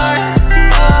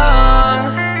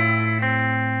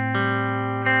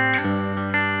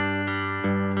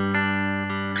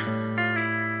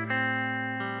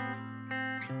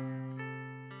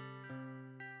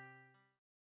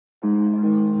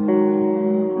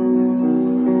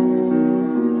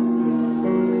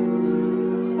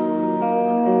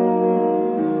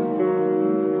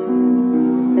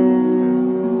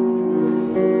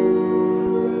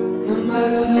 No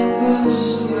matter how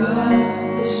fast you are,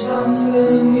 there's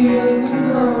something you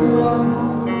cannot run.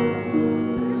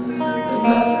 And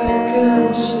nothing can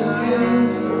stop you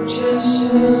from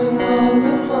chasing all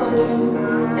the money.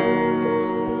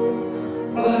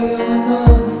 But you're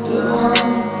not the one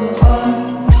who I'm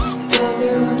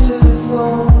talking to the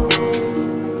phone.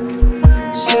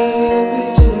 Say you'll be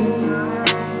too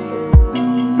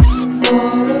for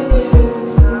a week.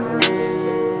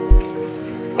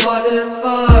 What if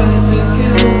I to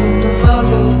kill the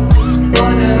mother?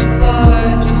 What if I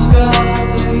just grab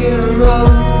the hero?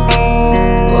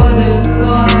 What if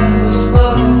I was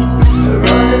smiling and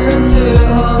running into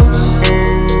your arms?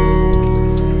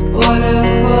 What if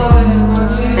I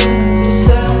want you to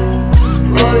stay?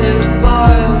 What if I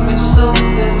miss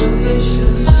something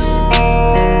vicious?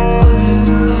 What if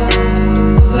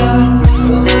that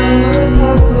will never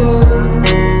happen?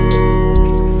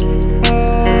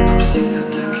 I'm sick of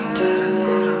taking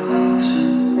photographs.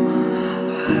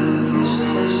 Whatever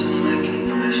listen, making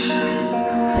permission.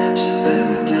 So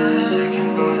baby, tell us you can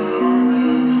go home.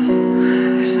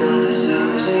 It's not a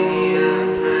service you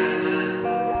ever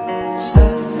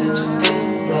set engine team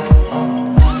light on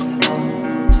and on.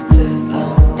 Today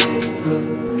I'ma be good.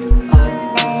 I'm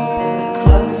in the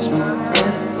clouds, my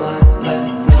red, white,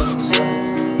 light close up.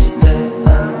 Today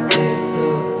I'ma be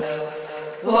good.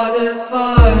 What if I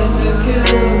to kill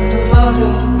the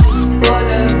mother? What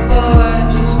if I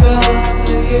just grab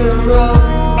the hero?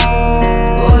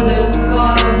 What if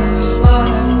I was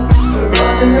smiling and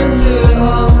running into your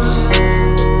arms?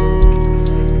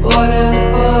 What if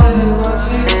I want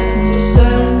you to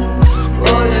stay?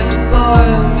 What if I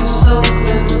miss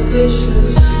something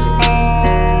vicious?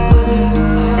 What if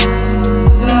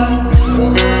that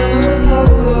will never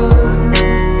happen?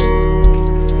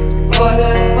 What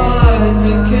if I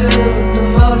to kill the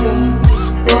mother?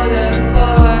 What if I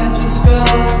just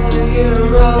grab the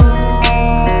hero?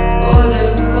 What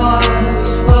if I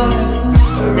was smiling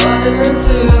and running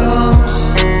into your arms?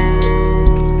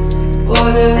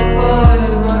 What if I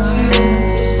want you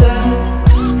to stay?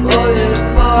 What if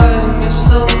I miss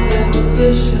something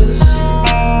vicious?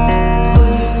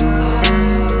 What if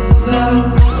that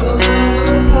will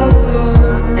never happen?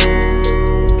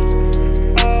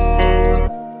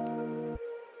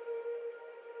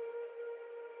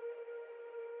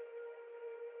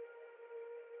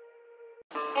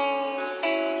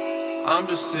 I'm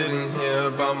just sitting here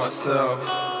by myself.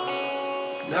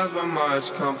 Never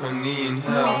much company in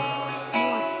hell.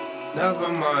 Never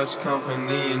much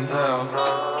company in hell.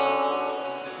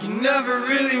 You never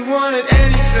really wanted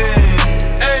anything,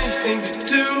 anything to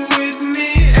do with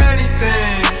me,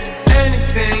 anything,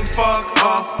 anything. Fuck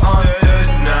off on your head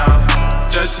now.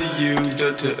 Dead to you,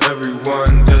 dead to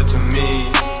everyone, dead to me.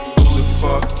 Who the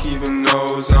fuck even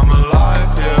knows I'm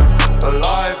alive here,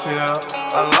 alive here,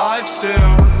 alive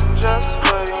still. Just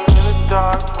waiting in the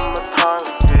dark for my time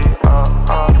to be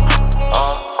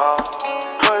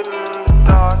waiting in the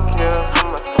dark, yeah,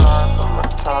 for my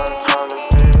time to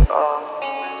be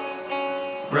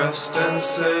Rest and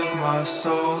save my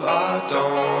soul, I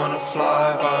don't wanna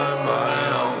fly by my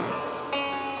own.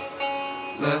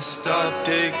 Lest I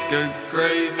dig a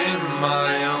grave in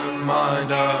my own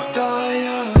mind, I'll die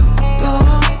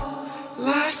alone.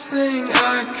 Last thing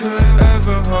I could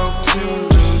ever hope to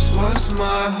lose was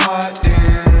my heart in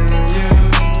you.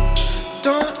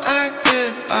 Don't act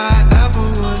if I ever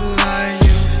would lie.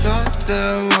 You thought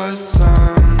there was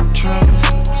some truth.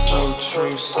 So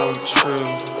true, so true.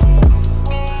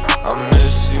 I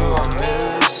miss you, I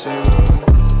miss you.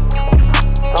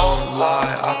 Don't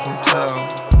lie, I can tell.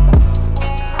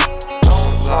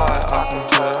 Don't lie, I can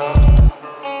tell.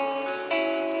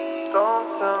 Don't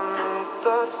tell me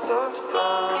that's so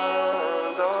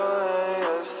fine.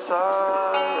 Don't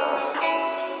side.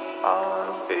 I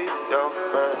wanna be your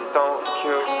friend. Don't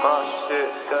kill my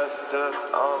shit, that's just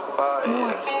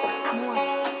unbiased.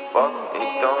 Fuck me,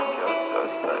 don't kill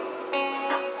suicide.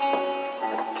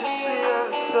 Did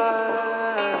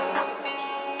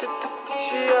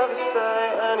she ever say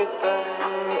anything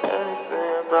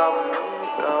about me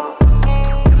though?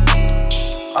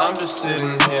 I'm just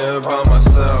sitting here by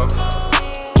myself.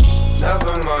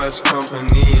 Never much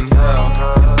company in hell.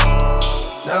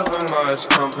 Never much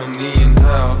company in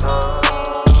hell.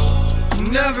 You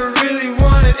never really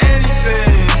wanted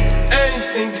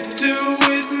anything to do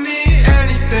with me.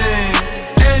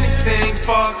 Anything,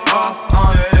 fuck off,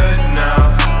 I'm dead now.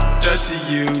 Dead to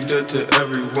you, dead to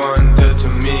everyone, dead to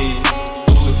me.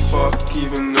 Who the fuck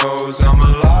even knows I'm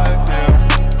alive here?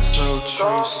 So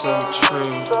true, so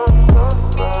true.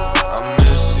 I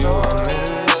miss you, I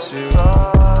miss you.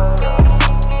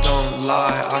 Don't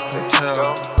lie, I can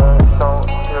tell. Don't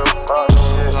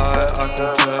lie, I can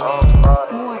tell.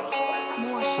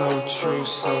 So true,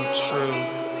 so true.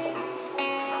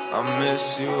 I miss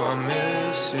you, I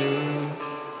miss you.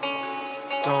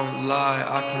 Don't lie,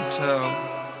 I can tell.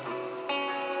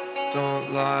 Don't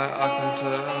lie, I can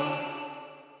tell.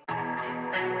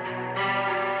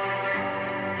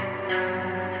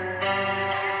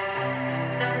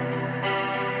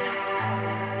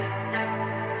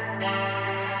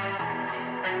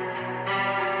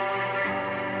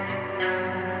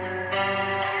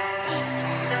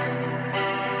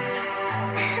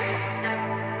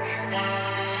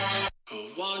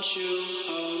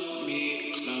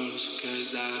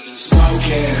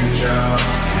 Smoking Joe,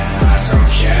 and I don't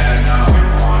care no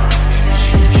more. And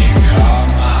you can call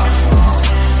my phone,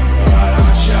 but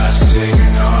I'll just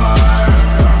ignore.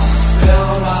 Gonna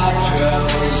spill my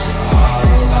pills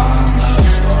all on the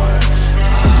floor.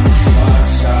 I'm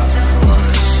fucked up,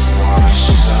 course,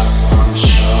 washed up on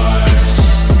shores.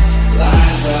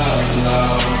 Lies up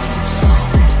low,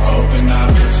 don't open up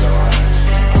the door.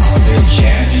 All this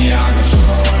candy on the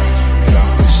floor,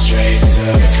 going straight to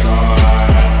the core.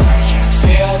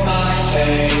 Feel my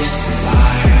face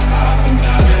lying up and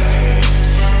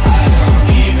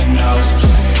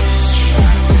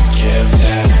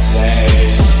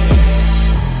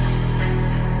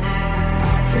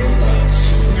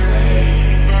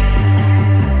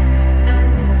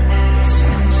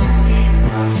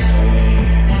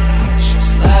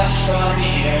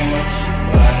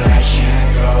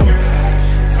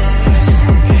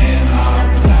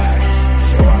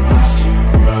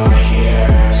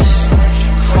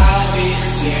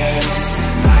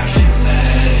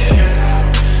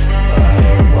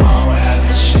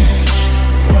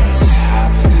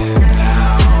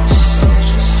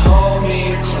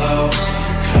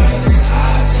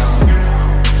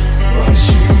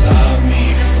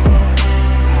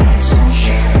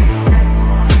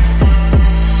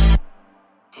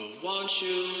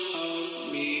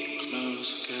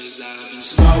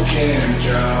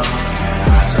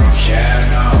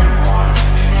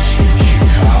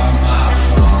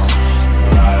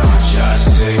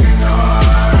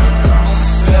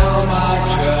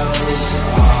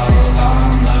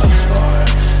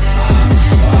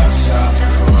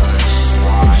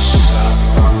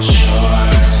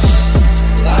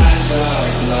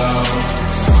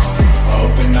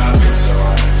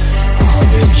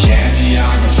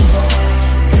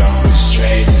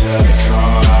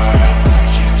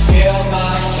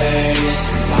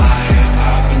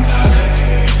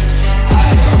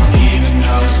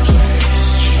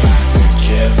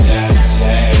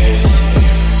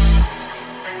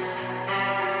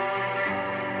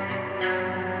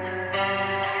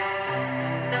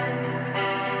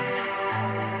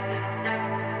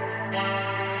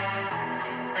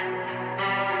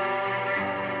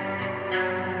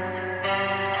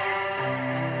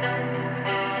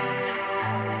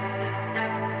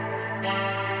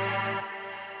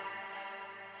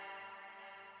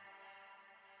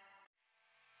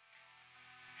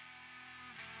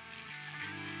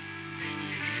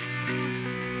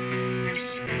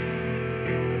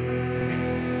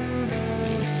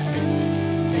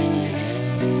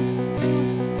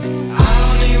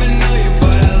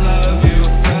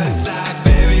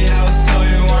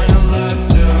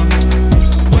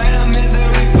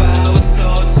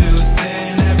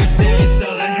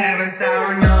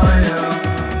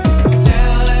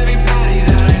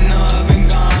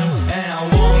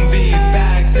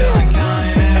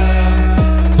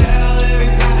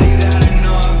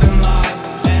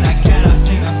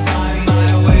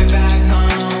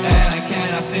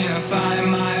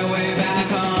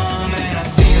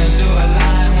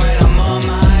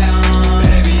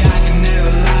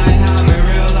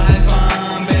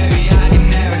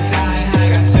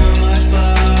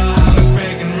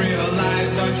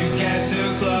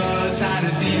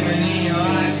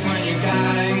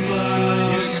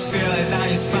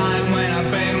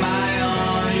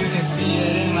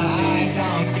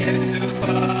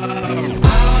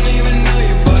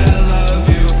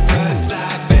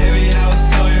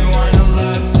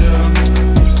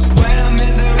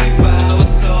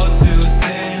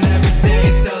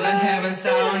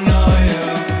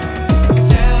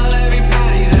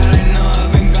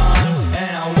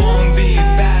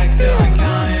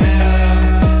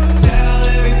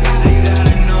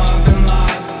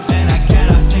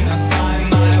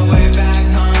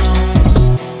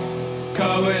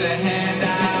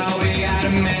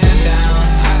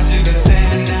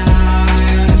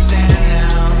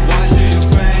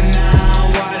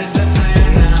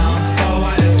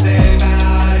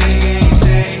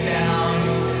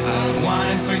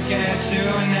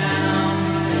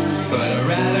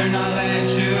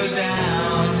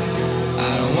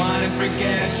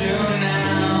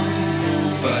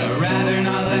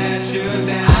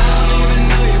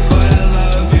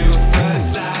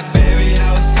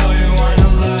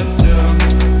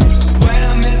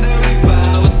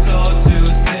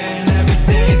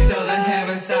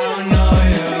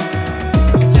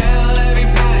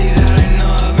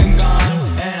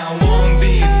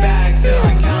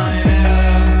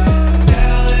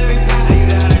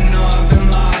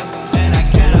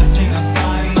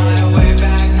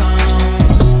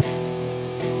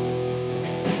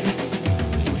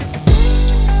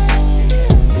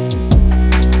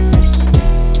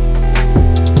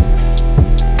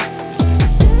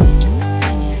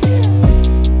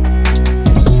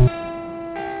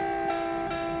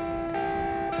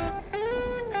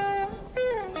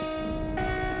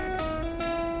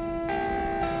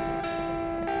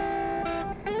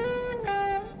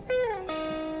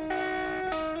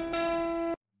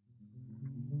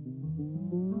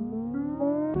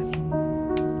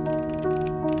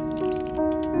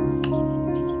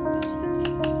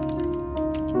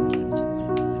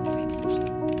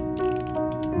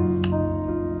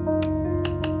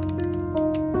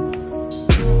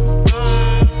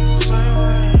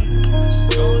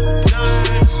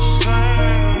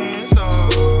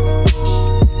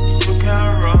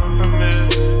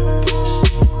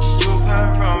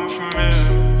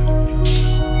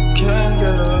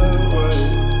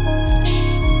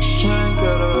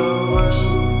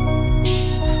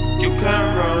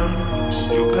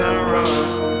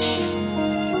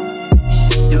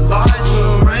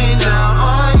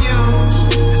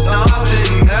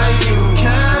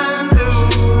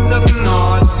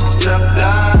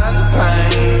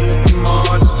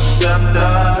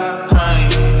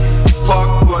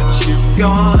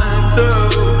gone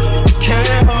through. You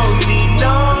can't hold me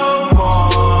no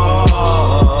more.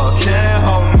 Can't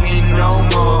hold me no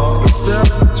more. Except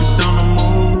that you've done a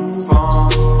move on.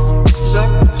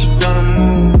 Except that you've done a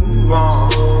move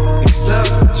on. Except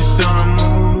that you've done a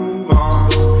move on.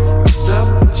 Except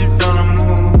that you've done a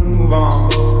move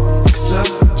on. Except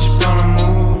that you've done a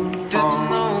move on. Didn't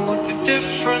know what the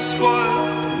difference was.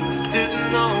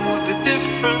 Didn't know what the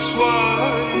difference was. Didn't know what the difference was.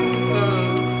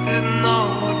 Didn't know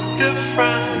what the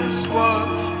difference was.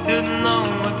 Didn't know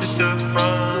what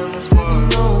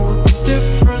the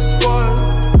difference was.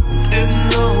 Didn't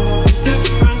know what the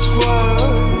difference was.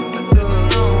 Didn't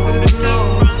know what the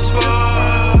difference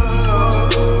was.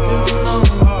 Didn't know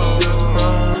what the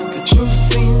difference. The truth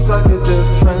seems like a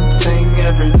different thing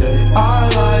every day. I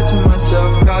lie to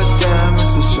myself, goddamn,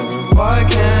 it's a shame. Why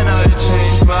can't I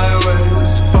change my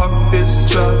ways? Fuck this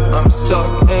trap, I'm stuck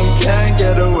and can't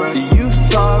get away. The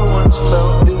youth I once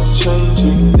felt is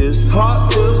changing. This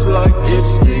heart feels like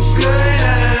it's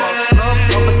degrading. Fucked up,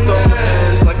 I'ma throw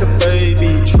hands like a baby,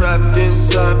 trapped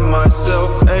inside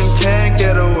myself and can't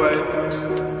get away.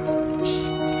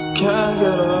 Can't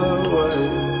get away.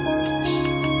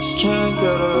 Can't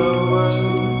get away.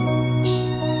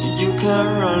 You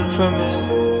can't run from it.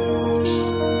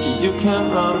 You can't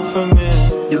run from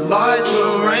it. Your lies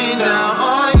will rain down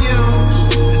on you.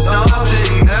 There's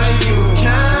nothing that you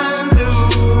can do.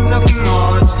 Nothing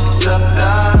more, just accept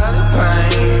that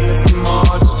pain. Nothing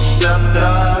more, just accept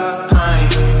that pain.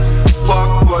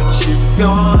 Fuck what you've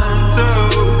gone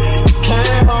through. You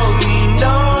can't hold me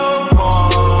no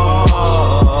more.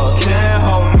 Can't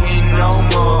hold me no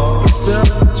more. Except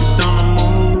that you've done a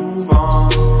move on.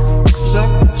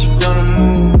 Except that you've done a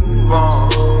move on.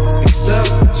 Except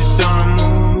that you've done a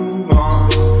move on.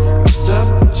 Except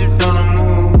that you've done a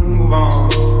move on.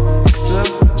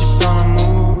 Except that you've done a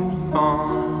move on.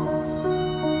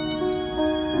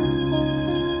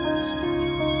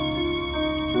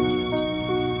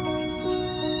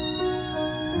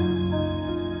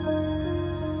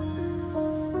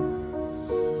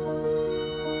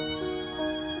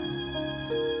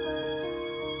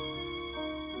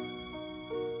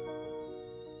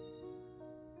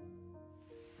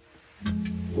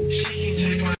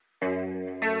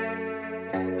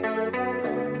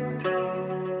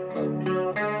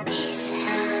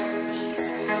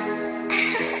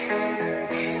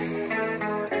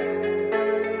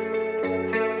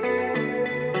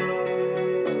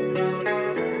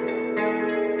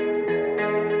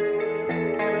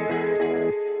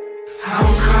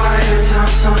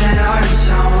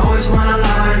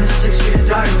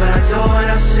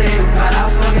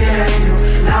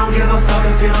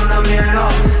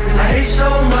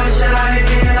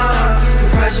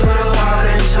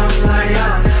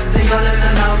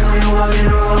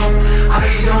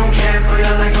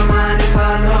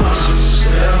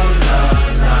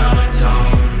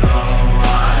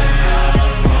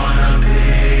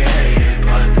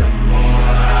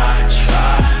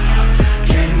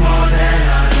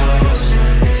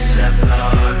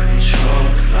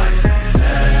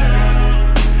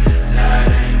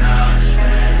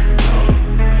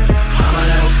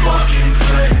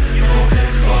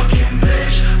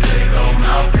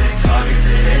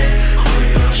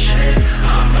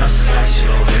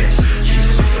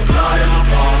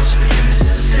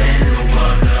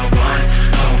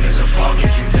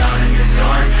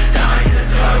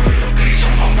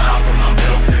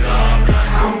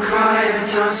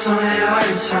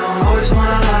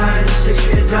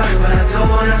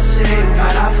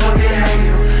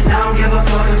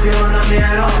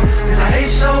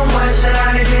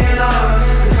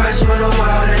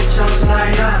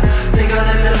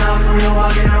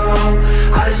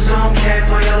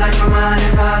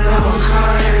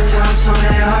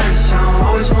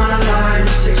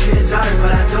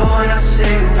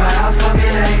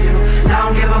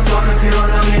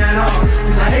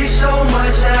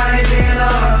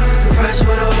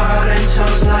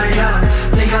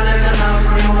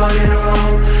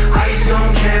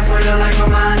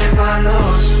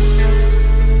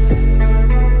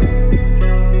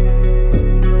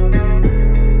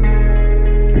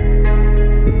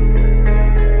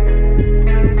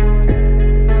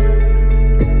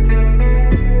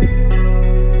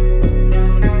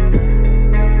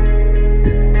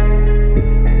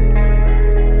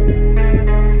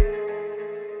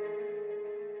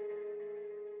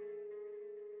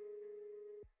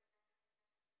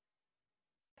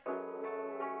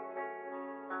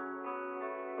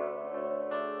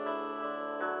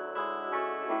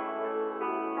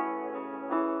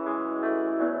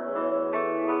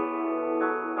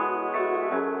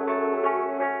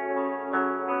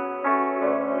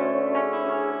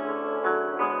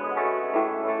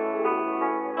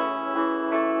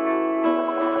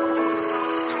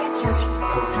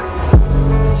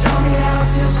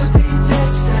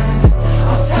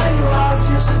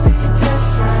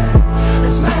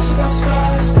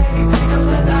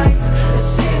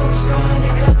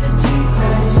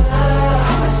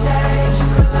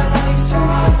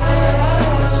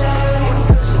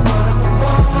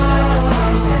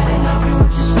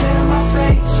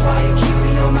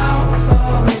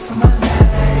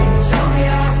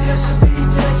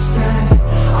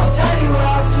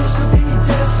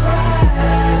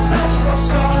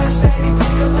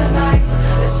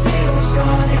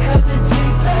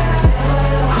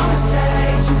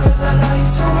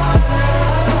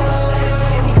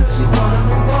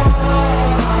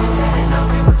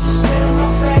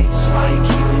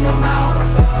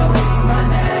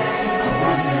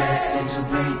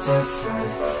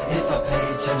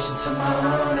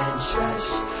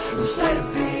 Instead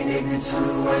of being ignorant to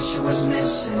what she was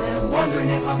missing, and wondering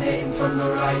if I'm hitting from the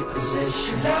right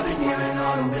position. Cause I've been hearing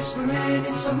all the whispering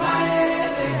inside my head.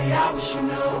 Lately I wish you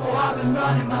knew how I've been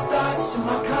running my thoughts till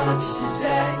my conscience is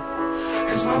dead.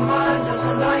 Cause my mind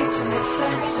doesn't like to make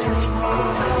sense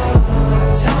anymore.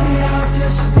 Tell me how it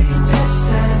feels to be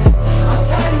distant. I'll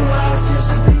tell you how it feels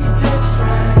to be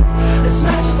different. Let's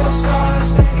match up our scars,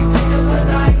 baby, pick up the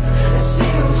knife. Let's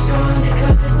see who's going to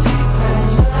cut the deep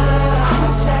end. I'ma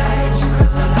save you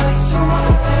cause I love you too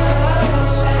much.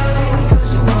 Baby,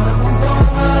 cause you wanna move on.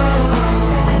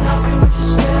 Standing up here with you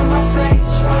spit in my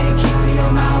face while you keep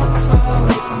your mouth far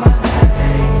away from my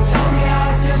name. Tell me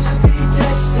how it feels to be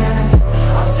distant.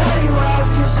 I'll tell you how it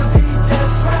feels to be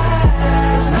different.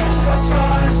 Let's match up our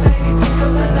scars, baby, pick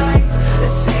up the knife.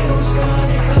 Let's see who's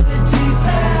gonna cut the deep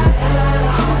end.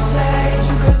 I'ma save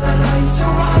you cause I love you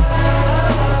too much.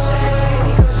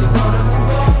 Baby, cause you wanna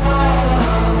move on.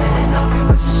 Standing up here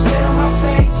with you spit on my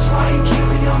face while you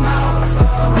keeping your mouth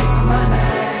far away from my name.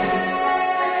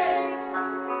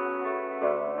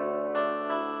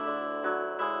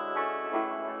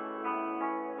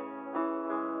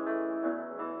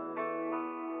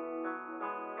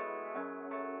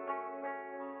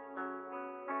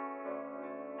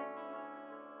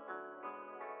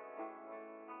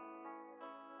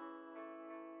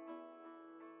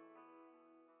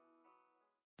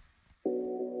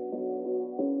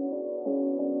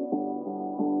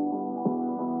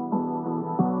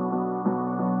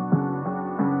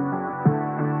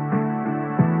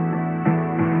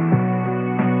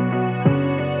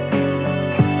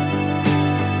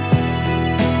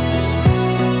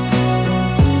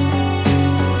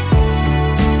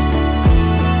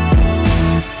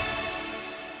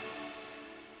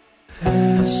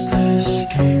 This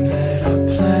game that I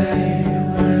play,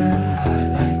 where I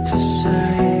like to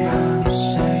say I'm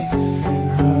safe in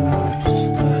her eyes,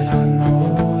 but I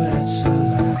know that's a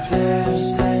lie. There's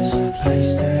this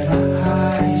place that I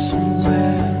hide,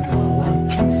 somewhere no one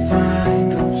can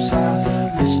find. Oops, I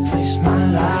misplace my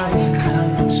life, kinda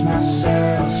lose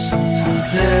myself sometimes.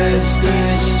 There's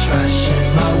this trash in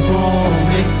my room,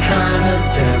 it kinda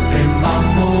dampen my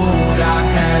mood. I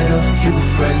had a few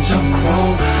friends of crow,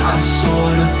 I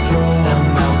sort of throw them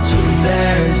out too.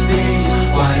 There's these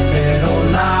white little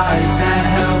lies that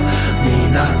help me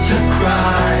not to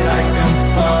cry like I'm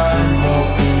fine. Oh,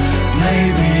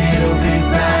 maybe it'll be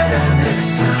better next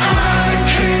time. I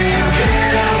can't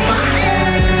get out my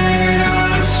head,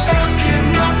 I'm stuck in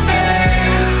my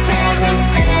bed for the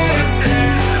fourth day,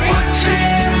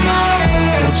 watching my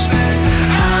hopes fade.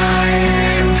 I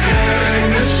am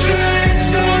turned to shreds,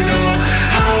 don't know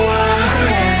how I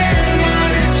am,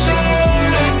 but it's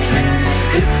all okay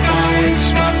if I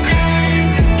waste my pain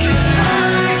again.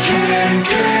 I can't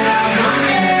get out my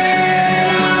head,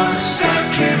 I'm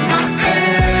stuck in my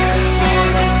bed for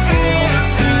the fourth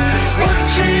day,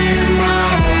 watching my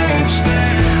hopes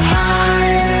fade. I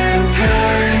am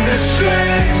turned to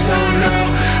shreds, don't know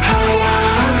how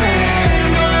I am,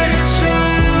 but it's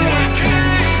all okay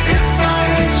if I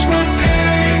waste my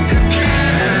pain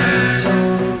again.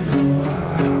 Don't know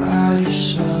how I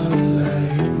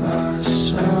isolate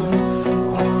myself. The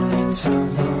only time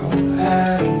I'll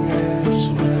hang is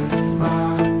with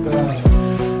my bed.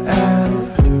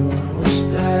 Everyone was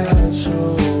there to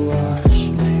watch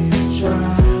me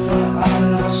drown, but I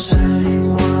lost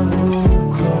anyone who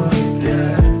could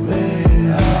get me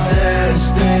out. There's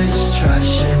this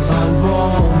trash in my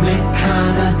room, it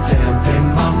kinda dampened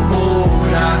my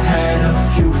mood. I had a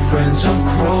few friends on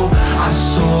crow, I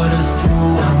sort of threw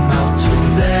them out too.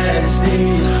 There's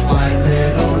these white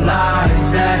little lies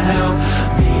that help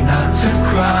me not to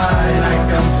cry like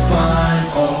I'm fine.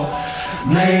 Oh,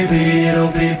 maybe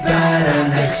it'll be better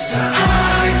next time.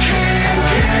 I can't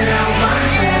get out my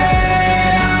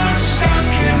head, I'm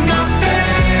stuck in my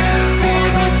bed for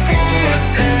the fourth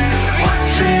day,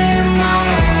 watching my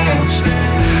hopes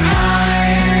fade. I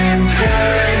am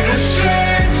turned to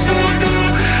shreds, don't know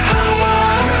how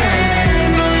I am,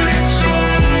 but it's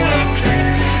all okay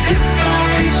if I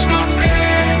waste my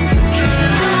pain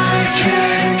again. I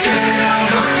can't get out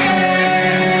my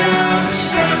head, I'm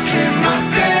stuck in my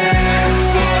bed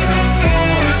for the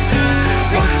fourth day,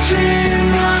 watching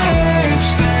my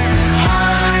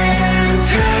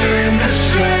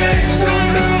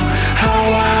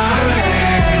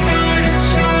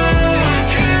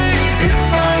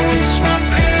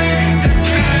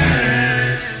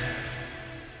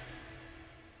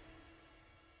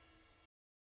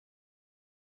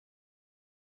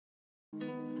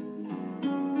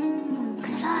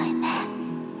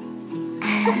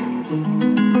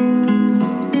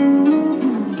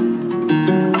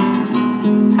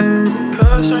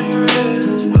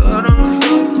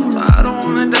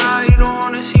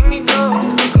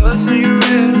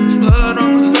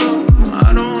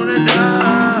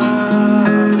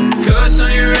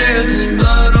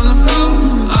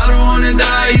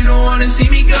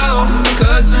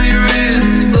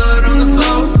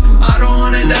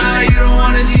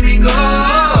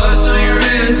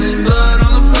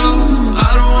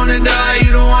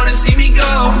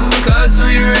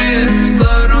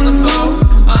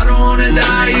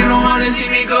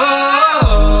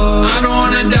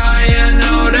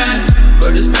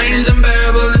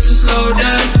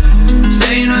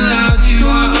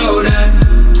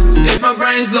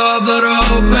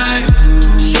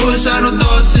Double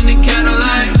doors in the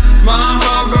Cadillac. My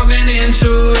heart broken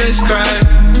into its crack.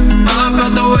 Hop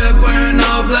out the whip wearing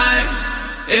all black.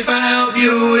 If I help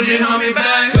you, would you help me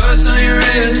back? Cuts on your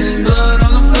wrist, blood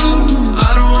on the floor.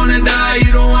 I don't wanna die,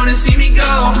 you don't wanna see me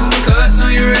go. Cuts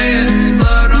on your wrist,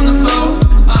 blood on the floor.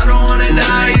 I don't wanna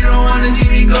die, you don't wanna see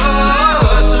me go.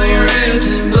 Cuts on your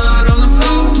wrist, blood on the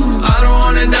floor. I don't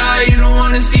wanna die, you don't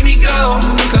wanna see me go.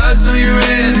 Cuts on your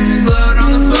wrist, blood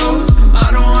on the floor. I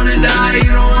don't wanna die,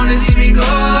 you don't wanna see me go.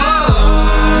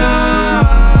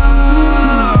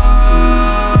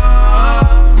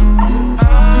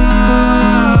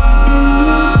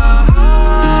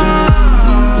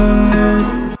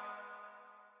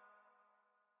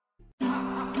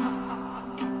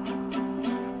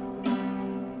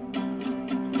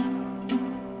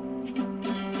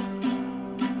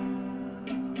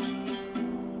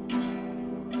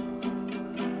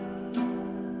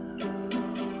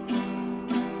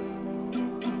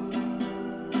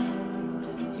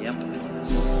 Yep.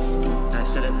 I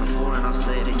said it before and I'll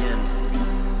say it again.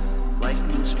 Life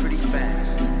moves pretty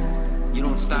fast. You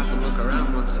don't stop and look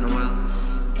around once in a while,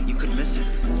 you could miss it.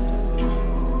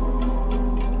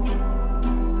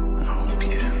 I hope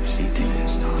you see things in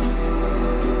stone.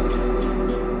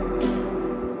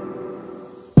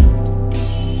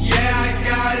 Yeah, I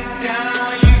got it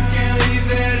down. You can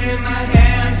leave it in my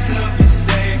hands. I'll be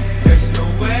safe. There's no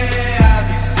way I'll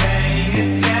be saying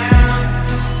it down.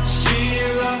 She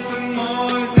love for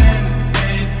more than the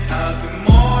pain. I'll be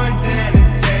more than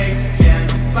it takes. Can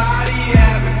nobody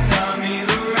ever tell me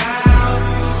the route?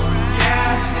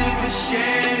 Yeah, I see the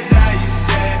shade that you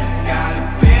said. Got a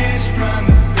bitch from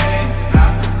the bay. I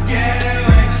forget it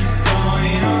when she's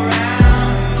going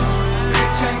around.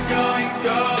 Bitch, I'm going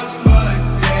ghost for a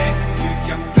day. You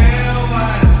can feel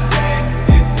what I say.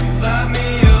 If you love me,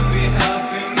 you'll be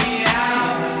helping me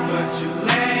out. But you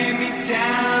lay me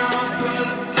down, put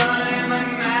a blunt in my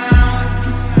mouth,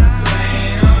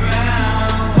 playing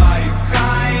around while you're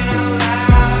crying out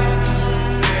loud.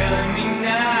 Feeling me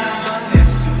now,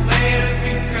 it's too late to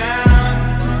be crowned.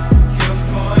 Kill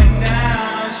for it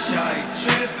now, shot you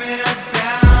tripping up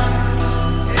bounds.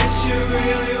 Is you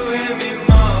really with me,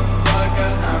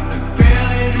 motherfucker? I'm the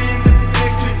villain in the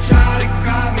picture, try to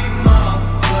grab me,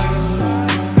 motherfucker.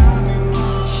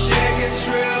 Shit gets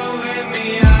real with me,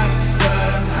 I don't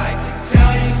stutter. I can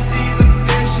tell you see the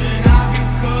vision, I've been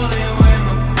cooling with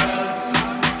my brothers.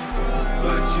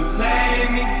 But you lay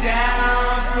me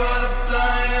down, put a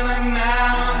blunt in my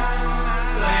mouth,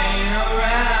 playing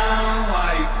around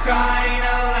while you're crying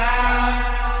out loud.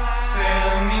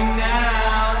 Failing me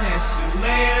now, it's too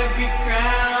late to be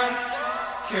crowned.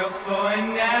 Kill for it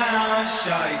now,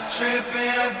 shot you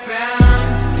tripping up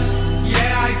bounds.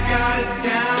 Yeah, I got it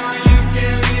down, you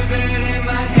can leave it in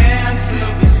my hands,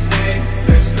 it'll be safe.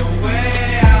 There's no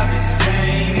way I'll be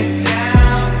saying it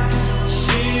down.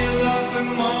 She love for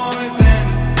more than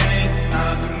the pain.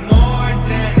 I'll be more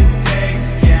than it takes.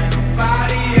 Can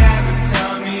nobody ever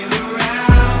tell me the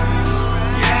route?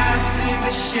 Yeah, I see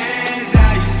the shade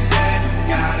that you said.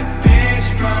 Got a bitch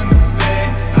from the bay.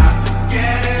 I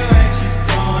forget it when she's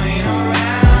going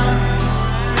around.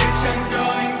 Bitch, I'm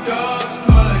going ghost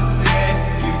for a day.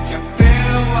 You can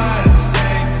feel what I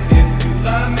say. If you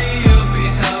love me, you'll be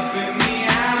helping me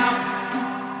out.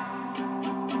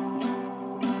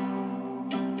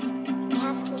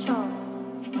 Caps control.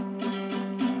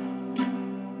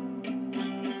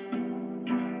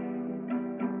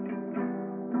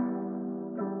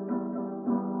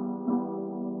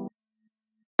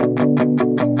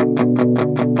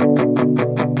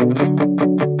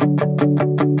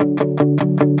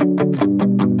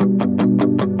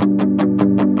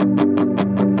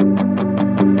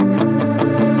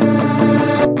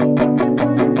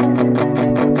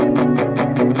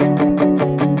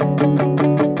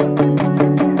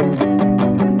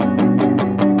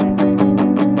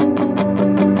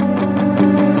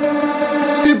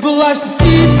 Ты была в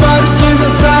сети пару дней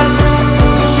назад.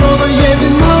 Дешевое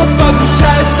вино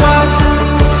погружает в ад.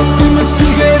 Дым от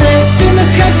сигарет, ты на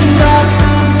хате мрак.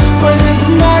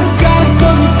 Порезы на руках,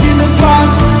 дом не виноват.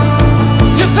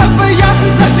 Я так боялся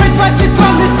застрять в этой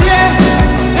комнате.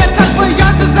 Я так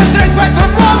боялся застрять в этом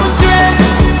омуте.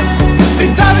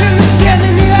 Придавленный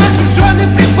стенами, окруженный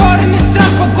приборами.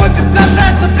 Страх покупит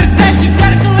напрасно, признайте в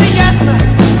зеркало ясно.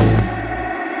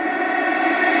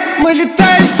 Мы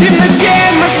летаем в темноте,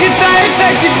 мозг летает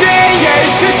о тебе. Я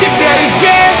ищу тебя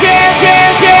везде.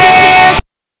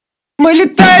 Мы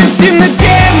летаем в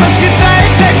темноте, мозг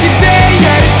летает о тебе.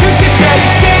 Я ищу тебя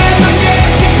везде, но нет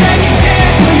тебя нигде.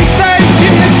 Мы летаем в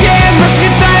темноте, мозг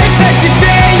летает о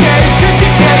тебе. Я ищу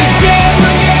тебя везде, но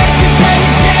нет тебя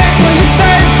нигде. Мы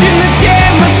летаем в темноте,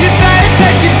 мозг летает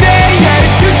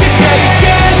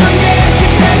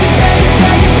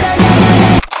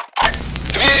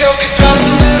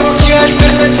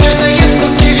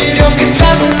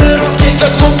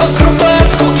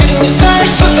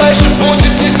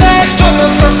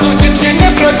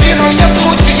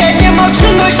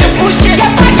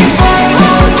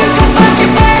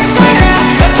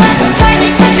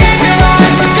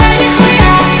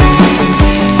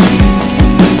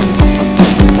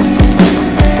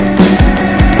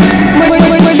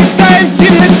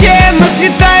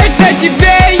взлетают о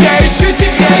тебе. Я ищу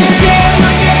тебя везде, но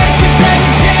нет тебя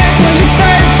нигде. Мы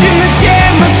летаем в темноте,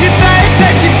 мы взлетают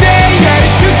о тебе. Я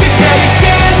ищу тебя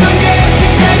везде, но нет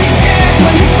тебя нигде. Мы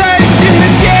летаем в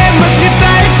темноте, мы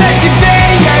взлетают о тебе.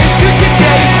 Я ищу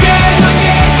тебя везде, но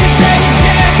нет тебя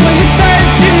нигде. Мы летаем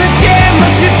в темноте, мы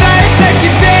взлетают о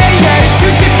тебе. Я ищу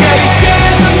тебя везде,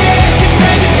 но нет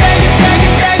тебя нигде.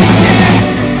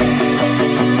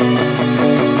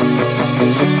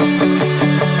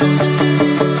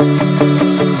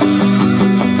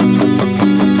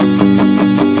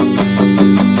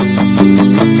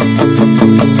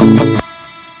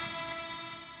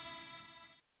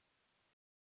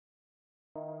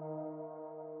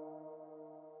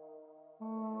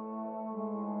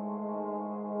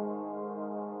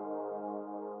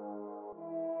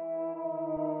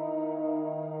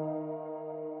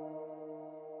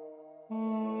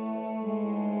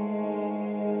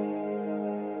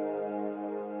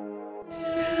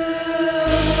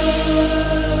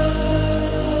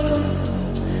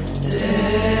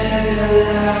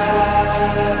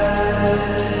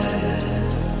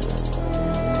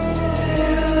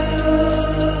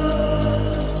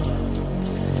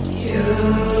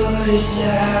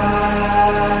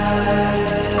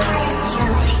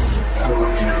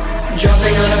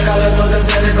 Dropping on the color book cause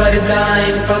everybody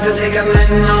blind. Probably think I make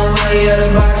my way out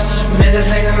of the box. Middle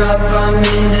finger up, I'm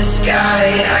in the sky.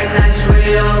 Act nice,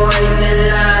 we all waiting in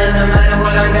line. No matter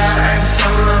what I got, acts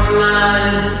on my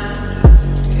mind.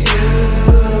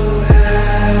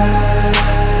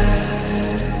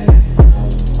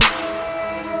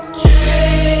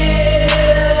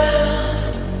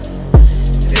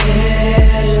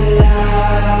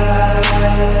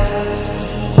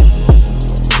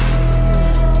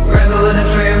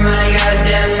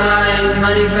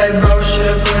 Money fake bro,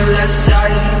 should've put it left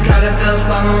side. Got a bill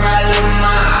spot right in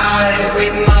my eye.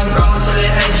 Read my bro till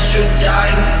it hates to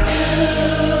die.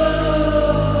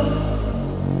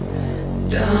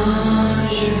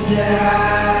 Don't you die.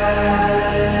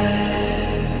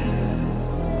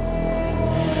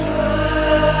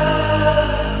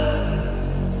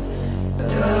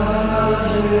 Don't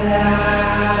you die.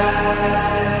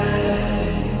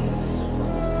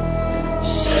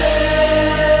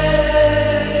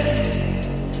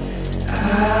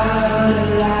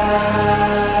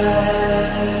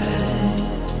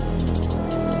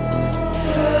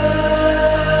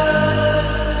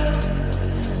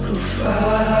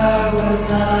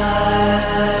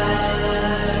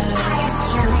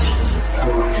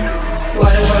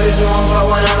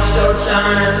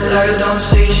 Like I don't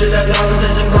see shit that love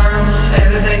doesn't burn.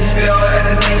 Everything's pure,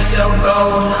 everything's so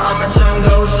gold. I'ma turn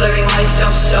ghost, saving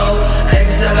myself so.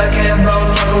 Exile I can't bro,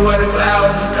 fuck away the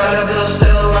cloud. Got a bill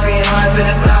still, rocking high up in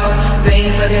the cloud.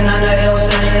 Being fucking on the hill,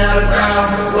 standing out of the crowd.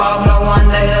 Wildflower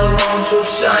on the hill, going two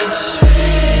sides.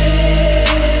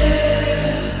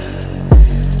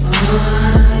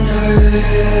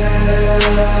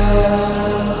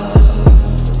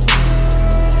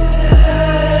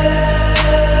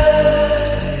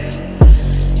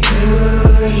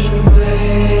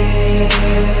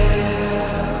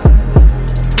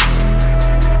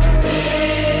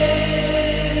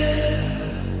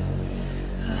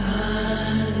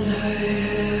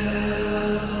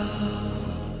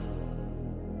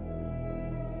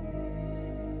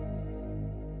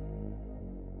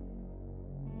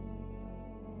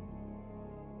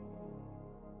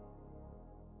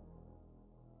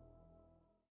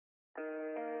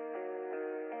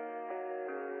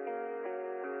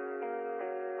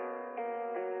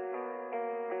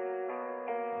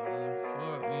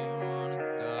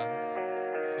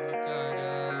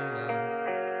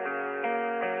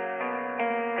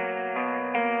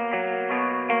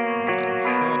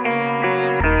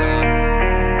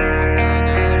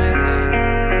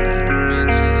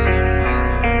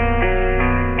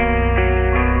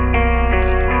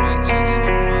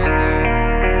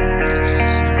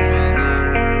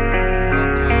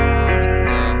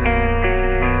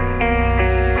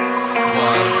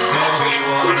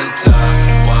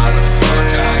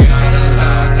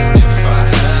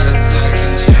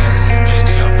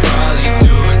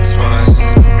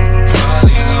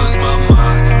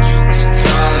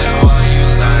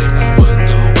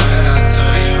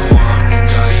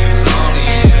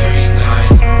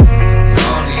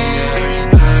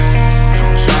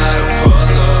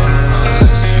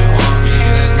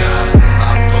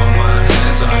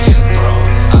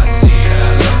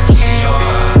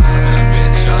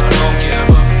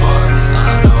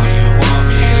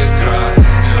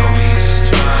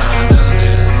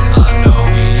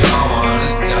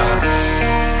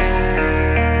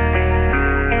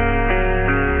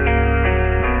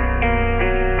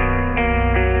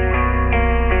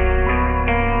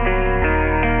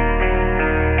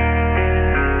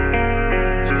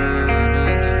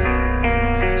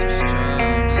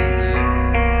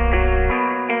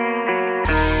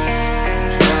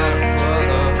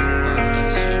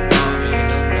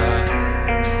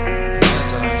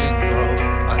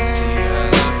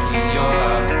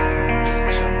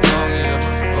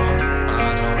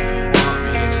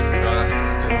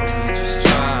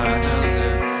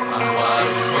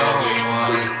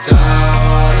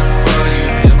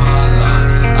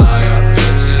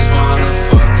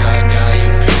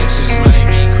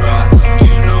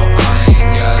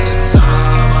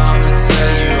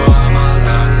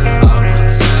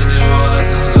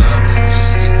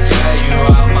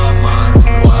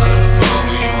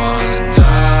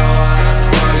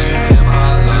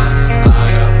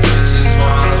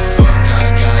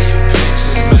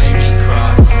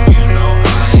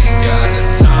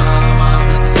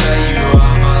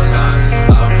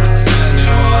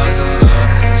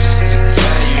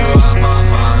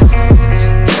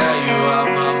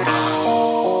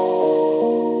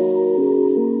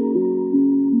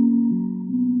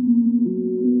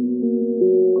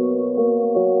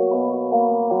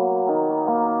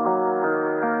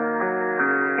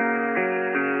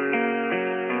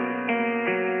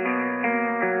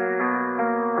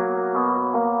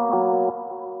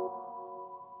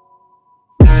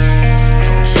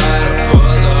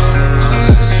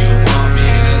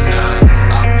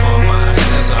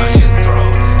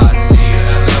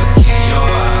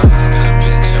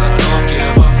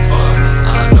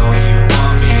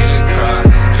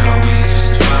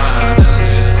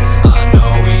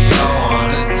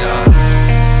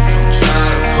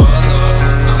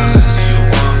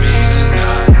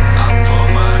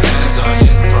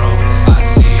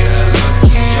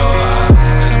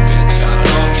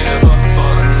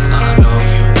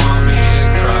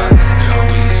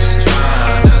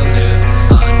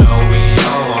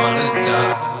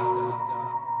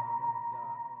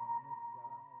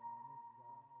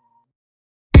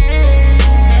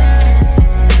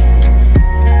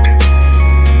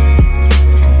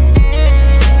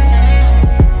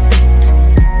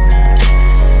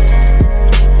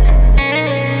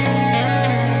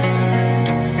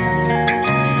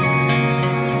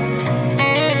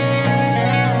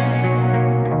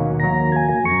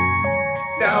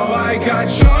 got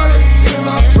drugs in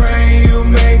my brain, you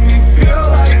make me feel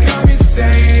like I'm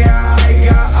insane. I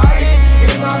got ice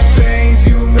in my veins,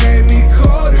 you made me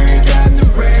colder than the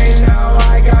rain. Now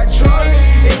I got drugs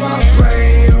in my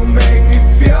brain, you make me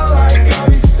feel like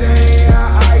I'm insane.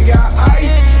 I got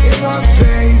ice in my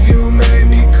veins, you made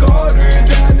me colder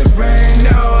than the rain.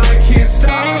 No, I can't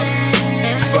stop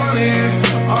falling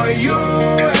on you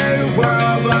and the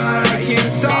world, but I can't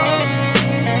stop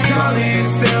calling.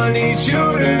 Still need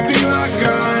you to be my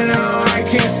girl. No, I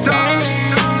can't stop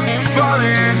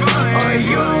falling on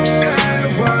you and the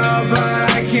world,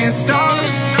 but I can't stop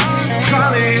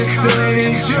calling. Still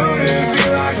need you to be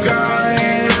my girl.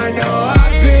 And I know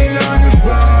I've been on the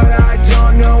road, I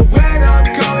don't know when I'm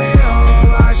coming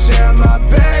home. I share my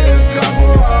bed a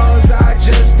couple holes, I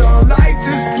just don't like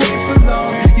to sleep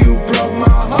alone. You broke my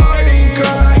heart and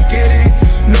girl, I get it.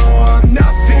 No, I'm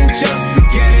nothing, just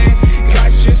forget it.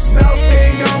 Got your smell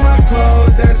stained on my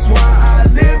clothes, that's why I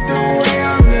live the way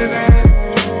I'm living,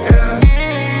 yeah.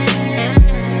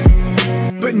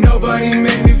 But nobody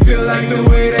made me feel like the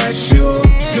way that you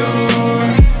do.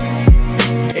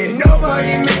 And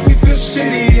nobody made me feel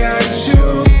shitty as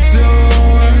you do.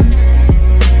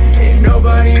 And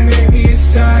nobody made me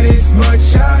excited as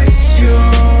much as you.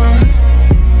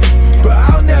 But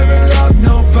I'll never love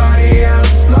nobody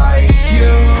else like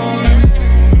you.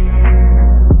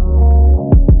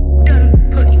 Don't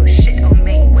put your shit on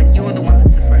me when you're the one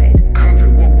that's afraid. I'm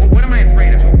afraid. What am I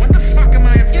afraid of? What the fuck am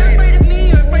I afraid of? You're afraid of me,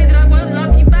 you're afraid that I won't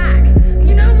love you back.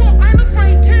 You know what? I'm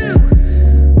afraid too.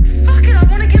 Fuck it, I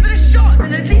want to give it a shot,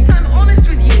 and at least I'm honest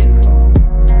with you.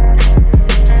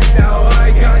 Now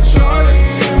I got drugs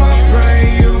in my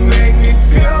brain, you make me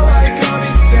feel like I'm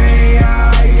insane.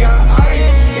 I got ice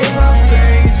in my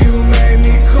veins, you made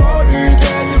me colder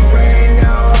than the rain.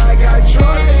 Now I got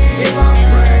drugs in my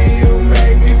brain, you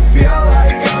make me feel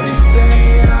like I'm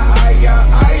insane. I got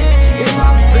ice in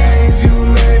my veins, you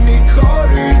made me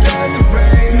colder than the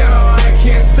rain. Now I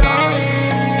can't stop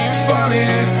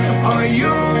falling on you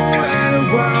and the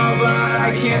world, but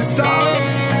I can't stop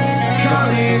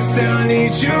calling. Still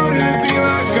need you to be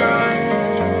my girl.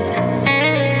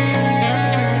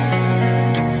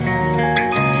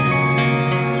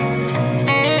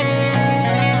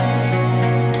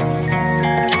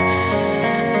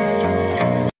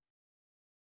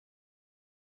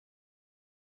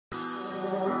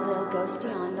 Lil Ghosty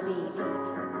on the beat.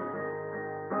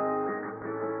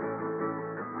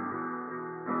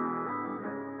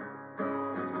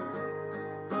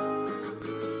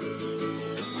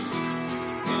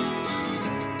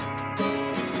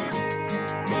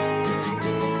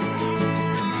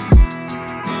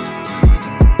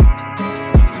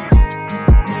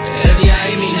 If you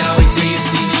hate me now, wait till you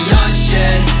see me on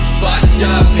shit. Fucked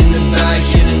up in the back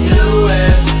in a new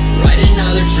whip. Write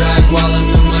another track while I'm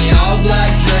in my all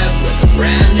black drip with a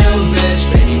brand new bitch.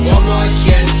 Maybe one more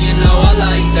kiss, you know I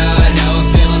like that. Now I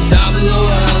feel on top of the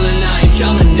world and I ain't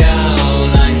coming down.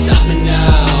 I ain't stopping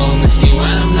now, miss me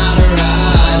when I'm not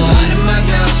around. I lie to my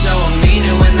girl so I mean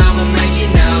it when I'ma make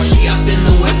it now. She up in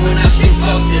the whip when I scream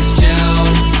fuck this town.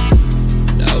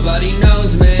 Nobody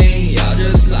knows me, y'all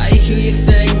just like who you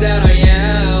think that I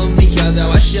am. Because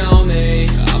how I show me,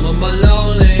 I'm on my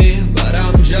lonely, but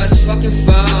I'm just fucking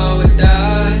fine with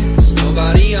that. Cause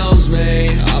nobody owns me.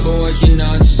 I've been working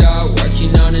non-stop,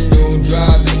 working on a new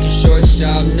drop, making sure it's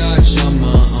top notch on my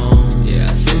own. Yeah,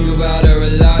 I think about her a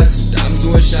lot, sometimes I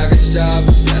wish I could stop.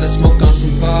 Instead I smoke on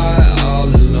some pot all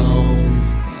alone.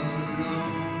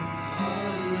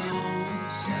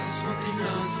 Instead of smoking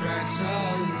on tracks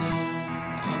all alone.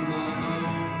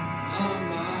 On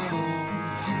my own,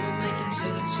 I'ma make it to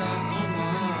the top on my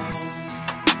own.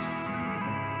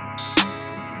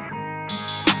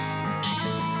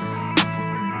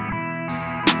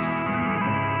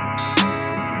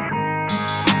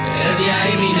 If you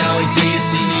hate me now, wait till you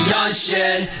see me on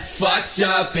shit. Fucked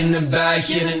up in the back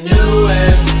in a new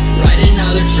whip. Write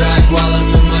another track while I'm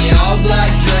in my all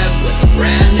black drip with a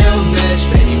brand new bitch.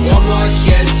 Maybe one more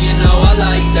kiss, you know I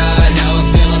like that. Now I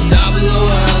feel on top of the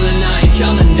world and I ain't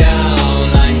coming down.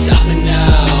 I ain't stopping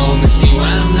now, miss me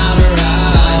when I'm not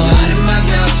around. I lie to my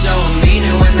girl so I mean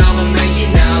it when I'ma make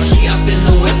it now. She up in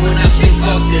the whip when I scream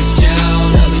fuck this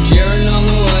town. I'll be jeering on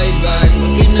the way back,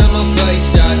 looking at my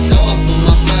face. I so off of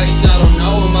my face, I don't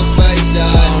know where my face at.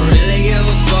 I don't really give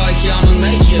a fuck, I'ma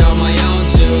make it on my own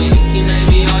too. You can name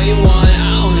me all you want,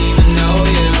 I don't even know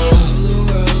you. Top of the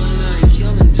world and I ain't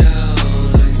coming down.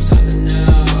 I ain't stopping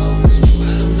now, miss me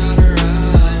when I'm not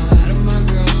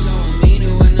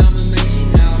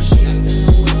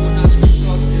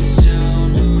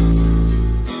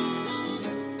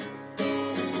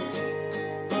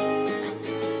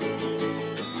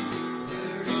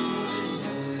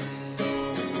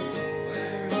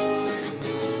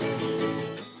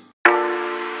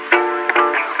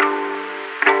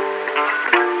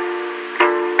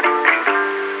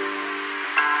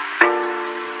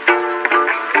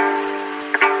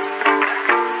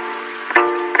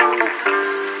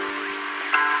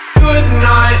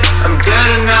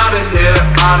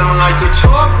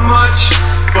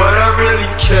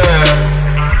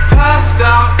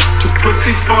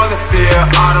pussy for the fear.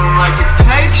 I don't like to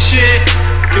take shit.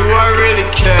 Do I really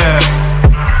care?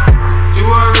 Do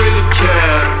I really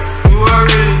care? Do I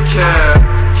really care?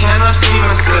 Can I see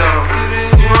myself?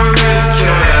 Do I really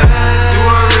care? Do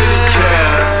I really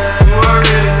care? Do I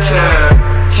really care?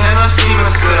 Can I see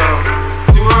myself?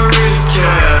 Do I really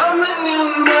care? I'm a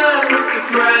new man with a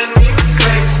brand new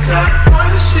face tag. A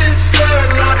lot of shit said,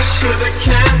 a lot of shit I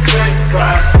can't take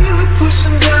back. Feel it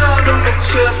pushing down on my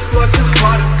chest like a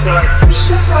heart attack. You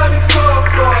should have it go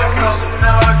for help, but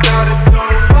now I gotta go.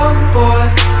 Run boy,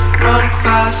 run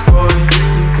fast boy, you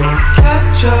can go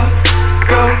catch up,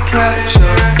 go catch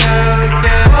up.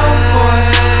 Run boy,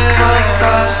 run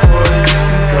fast boy, you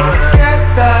can go get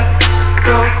that,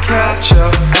 go catch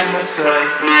up. And I say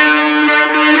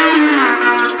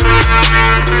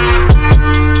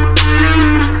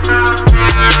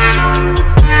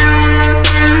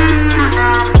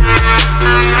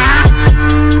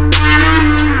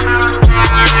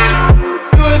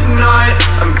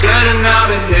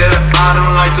I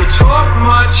don't like to talk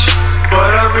much,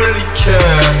 but I really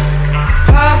care.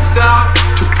 Passed out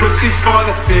to pussy for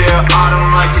the fear. I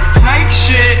don't like to take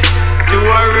shit. Do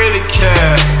I really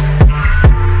care?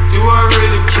 Do I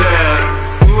really care?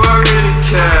 Do I really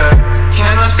care?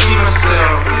 Can I see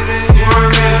myself? Do I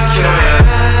really care?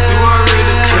 Do I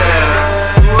really care?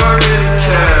 Do I really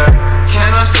care?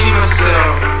 Can I see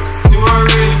myself? Do I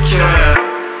really care?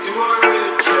 Do I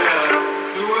really care?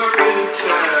 Do I really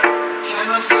care? Can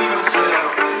I see myself?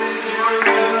 Do I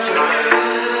really care?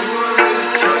 Do I really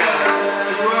care?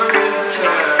 Do I really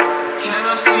care? Can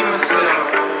I see myself?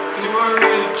 Do I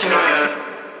really care?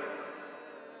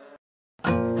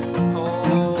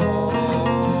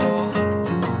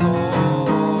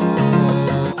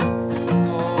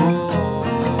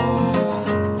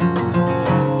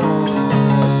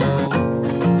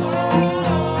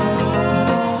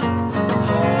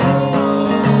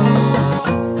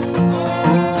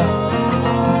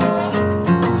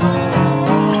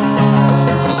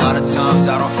 Times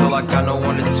I don't feel like I know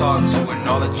one to talk to. And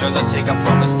all the drugs I take, I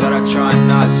promise that I try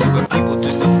not to. But people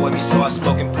just avoid me, so I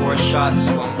smoke and pour a shot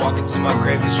too. I'm walking to my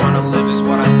grave, just trying to live is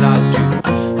what I not do.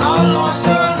 I lost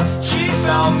her, she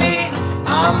found me.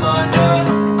 I'm under,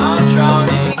 I'm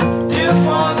drowning. Dear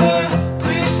Father,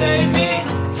 please save me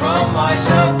from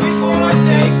myself before I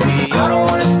take me. I don't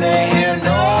wanna stay here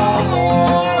no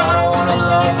more. I don't wanna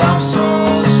love, I'm so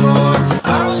sore.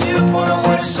 I don't see the point of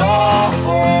what it's all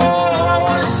for.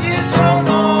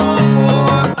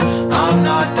 I'm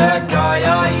not that guy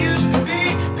I used to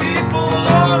be. People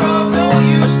are of no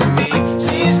use to me.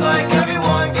 Seems like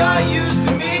everyone got used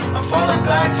to me. I'm falling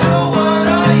back to what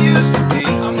I used to be.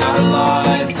 I'm not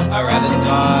alive, I'd rather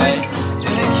die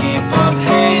than to keep up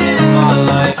hating my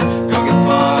life. Go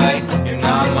goodbye, you're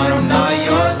not mine, I'm not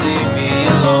yours, leave me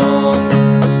alone.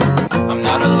 I'm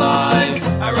not alive,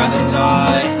 I'd rather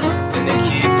die than to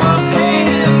keep up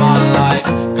hating my life.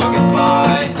 Go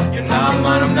goodbye, you're not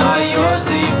mine, I'm not yours,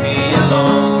 leave me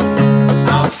alone.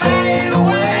 I'll fade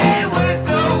away with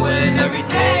the wind. Every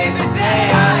day's a day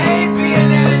I hate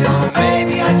being in. Or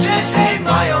maybe I just hate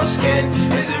my own skin.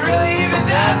 Is it really even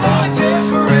that more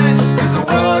different? Cause the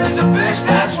world is a bitch,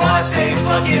 that's why I say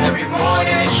fuck it every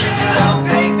morning. Shit, I'll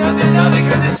think nothing of it,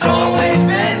 cause it's always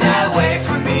been that way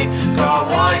for me. God,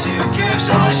 why'd you give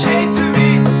so much hate to me?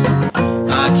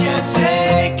 I can't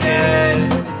take it.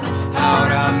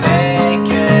 How'd I make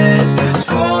it this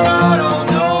far? I don't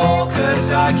know,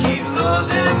 cause I keep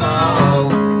losing my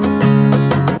hope.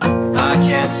 I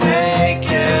can't take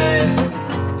it.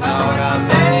 How'd I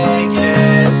make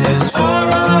it this far?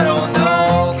 I don't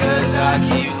know, cause I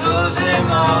keep losing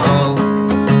my hope.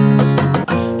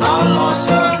 I lost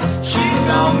her, she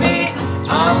found me.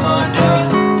 I'm under,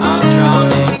 I'm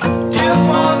drowning. Dear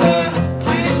Father,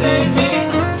 please save me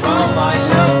from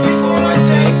myself before I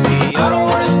take me. I don't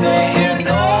wanna stay here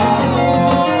no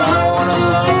more. I don't wanna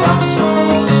love, I'm so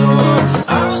sore.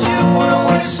 I don't see the point of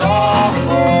what it's all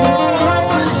for. All I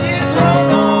wanna see is all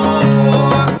long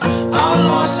for.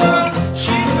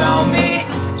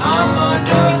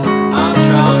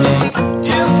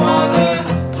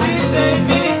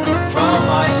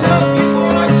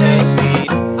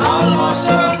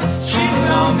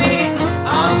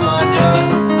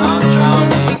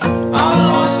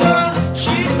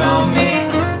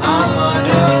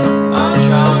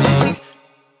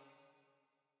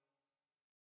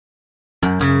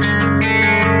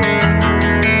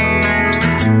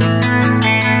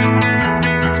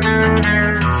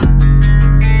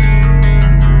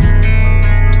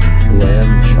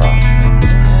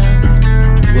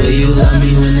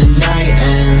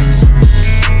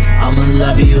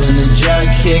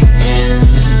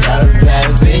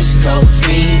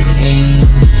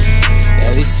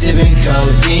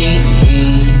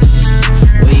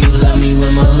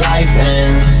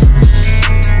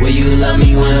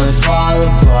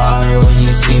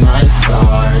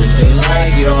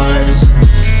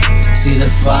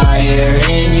 fire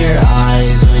in your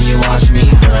eyes when you watch me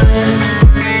burn.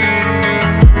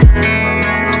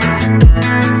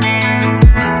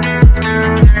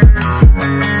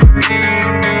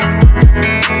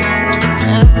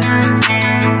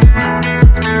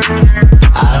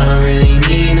 I don't really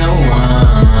need no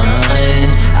one,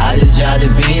 I just drive the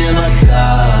beat in my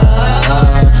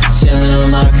car, chillin' with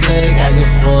my clique, acting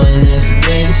fool in this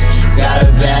bitch. Got a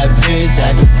bad bitch,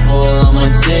 acting fool on my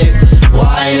dick.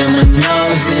 Wide in my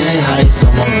nose and ice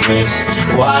on my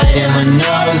wrist. Wide in my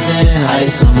nose and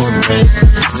ice on my wrist.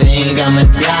 Think I'ma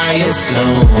die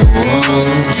soon?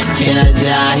 Can I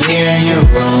die here in your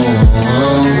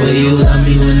room? Will you love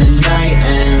me when the night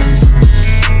ends?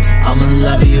 I'ma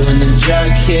love you when the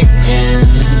drug kick in.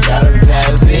 Got a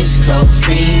bad bitch,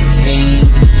 cocaine.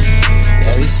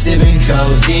 Yeah, we sippin'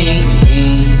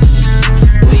 codeine.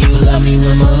 Will you love me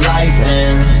when my life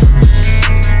ends?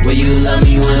 Will you love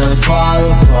me when I fall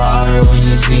apart? When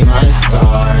you see my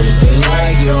scars, they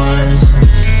like yours.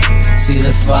 See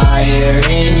the fire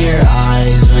in your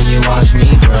eyes when you watch me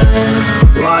burn.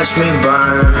 Watch me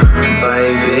burn,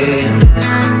 baby.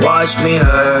 Watch me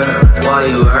hurt while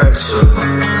you hurt too.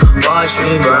 Watch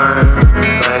me burn,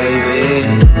 baby.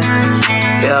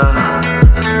 Yeah,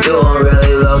 you won't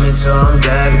really love me till I'm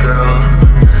dead, girl.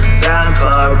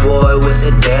 Vampire boy with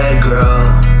a dead girl.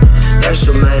 There's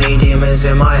too many demons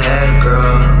in my head,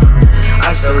 girl.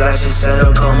 I still got you set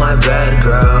up on my bed,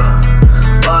 girl.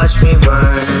 Watch me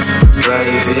burn,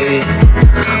 baby.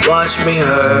 Watch me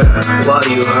hurt while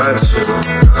you hurt too.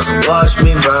 Watch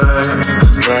me burn,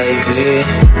 baby.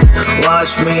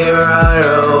 Watch me run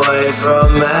away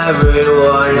from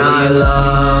everyone I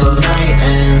love. Night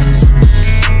ends,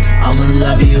 I'ma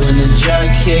love you when the drug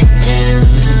kick in.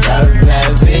 Got a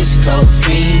bad bitch,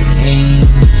 cocaine.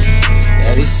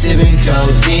 Yeah, we sippin'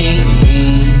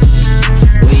 codeine.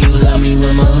 Will you love me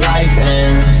when my life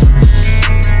ends?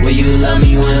 Will you love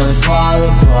me when I fall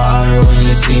apart? When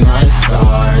you see my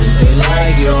scars, they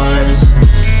like yours.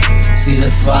 See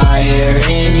the fire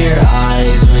in your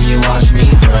eyes when you watch me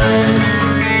burn.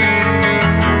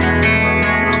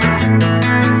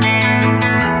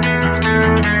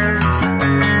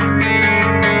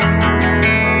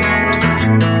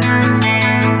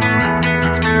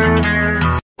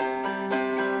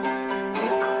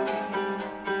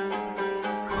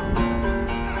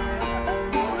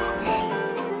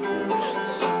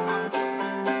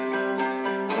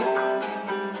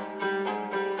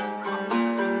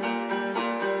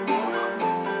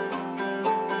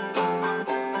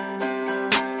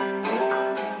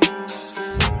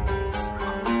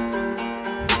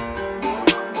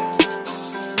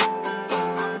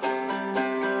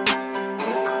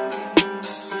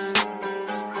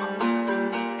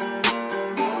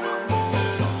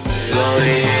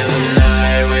 Lonely in the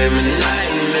night with my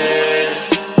nightmares.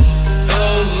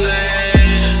 Oh,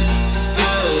 blade,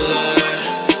 spotlight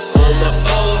on my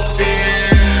old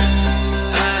fear.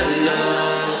 I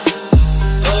know,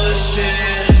 oh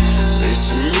shit,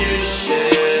 listen new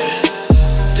shit.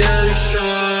 Damn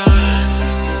short,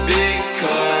 big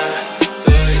car,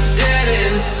 but you're dead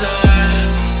inside.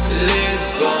 Lip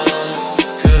balm,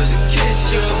 cause in case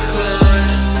you're clone,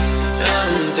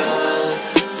 I'm done.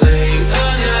 Playing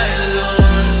all night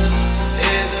long,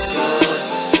 it's fun,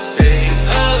 being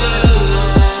all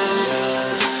alone.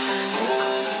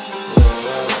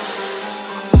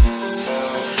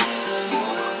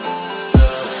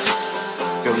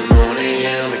 Good morning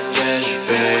in the cash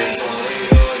bag.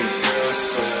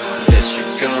 Yes, you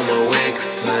got my wake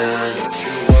plan.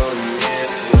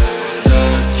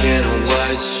 Stuck in a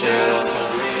white shell,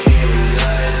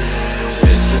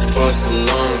 missing for so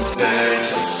long, fake.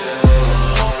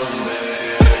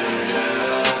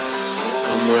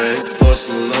 I'm waiting for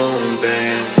so long,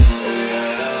 babe.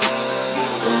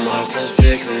 And my friends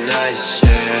picking nice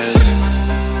chairs.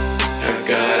 I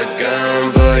got a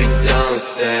gun, but you don't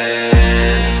say.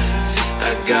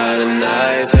 I got a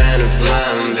knife and a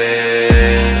blind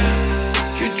babe.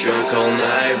 You drunk all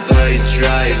night, but you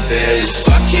dry, babe. Just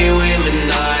fucking with my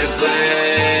knife blade.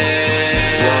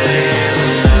 Lonely in the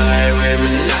night with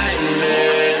my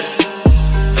nightmares.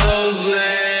 Oh,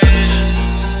 blade,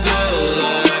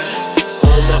 spotlight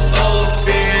on my old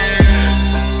fear.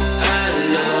 I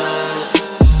know,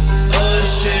 oh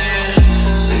shit,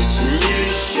 listen new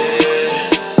shit.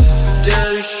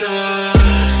 Damn short,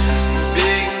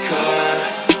 big car,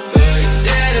 but you're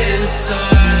dead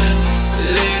inside.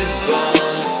 Lip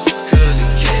balm, cause in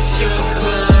case you're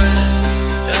clone,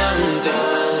 I'm done.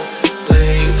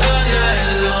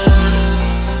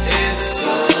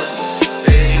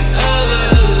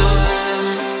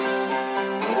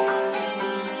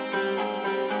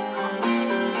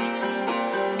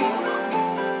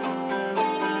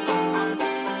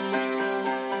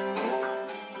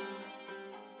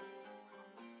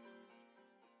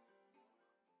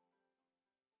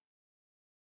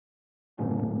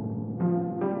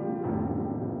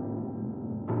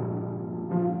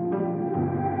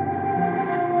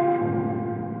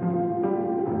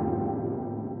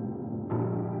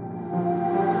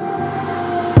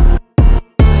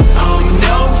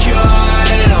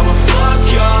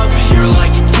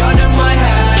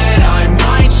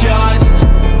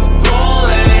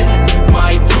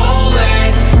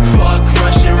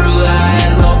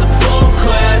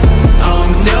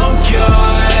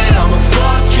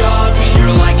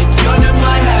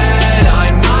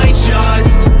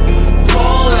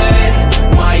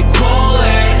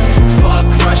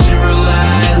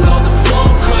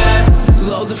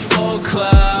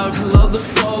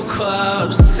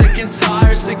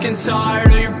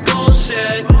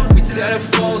 dead at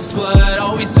full split,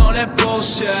 always on that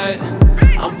bullshit.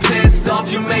 I'm pissed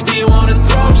off, you make me wanna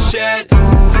throw shit.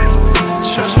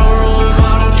 Trash my room,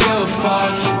 I don't give a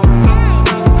fuck.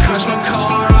 Crash my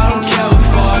car, I don't give a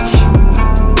fuck.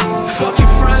 Fuck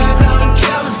your friends, I don't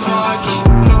give a fuck.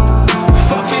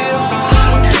 Fuck it all, I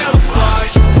don't give a fuck.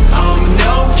 I'm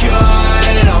no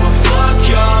good, I'm a fuck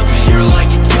up. You're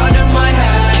like a gun in my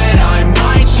head, I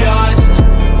might just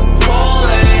roll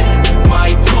it,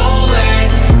 might pull it.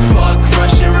 Fuck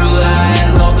Russian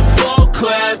roulette, load the full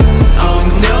clip. I'm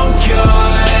no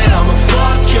good, I'm a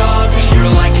fuck up.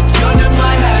 You're like a gun in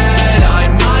my head, I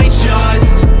might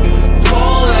just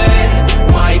roll it,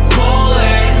 might pull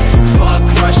it. Fuck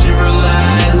Russian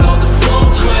roulette, load the full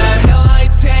clip. Hell I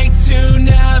take to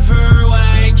never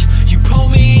wake. You pull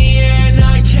me in,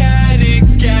 I can't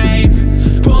escape.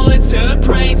 Bullet to the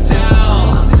brain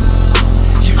cells.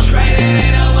 You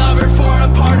traded a lover for a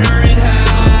partner in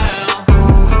hell.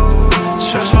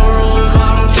 Trash my room,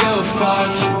 I don't give a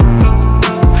fuck.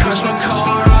 Crash my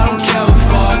car, I don't give a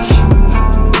fuck.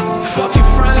 Fuck your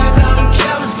friends, I don't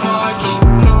give a fuck.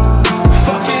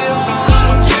 Fuck it all, I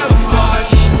don't give a fuck.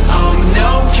 I'm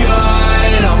no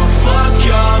good, I'm a fuck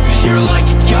up. You're like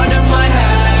a gun in my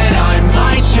head, I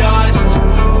might just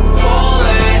roll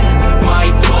it,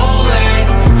 might pull it.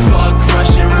 Fuck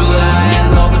Russian roulette,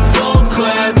 load the full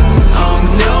clip. I'm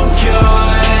no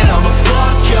good, I'm a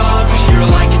fuck up. You're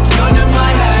like a gun in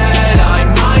my head, I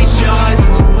might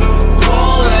just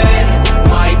roll it,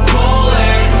 might pull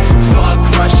it. Fuck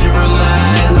Russian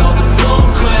roulette, load the full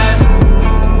clip.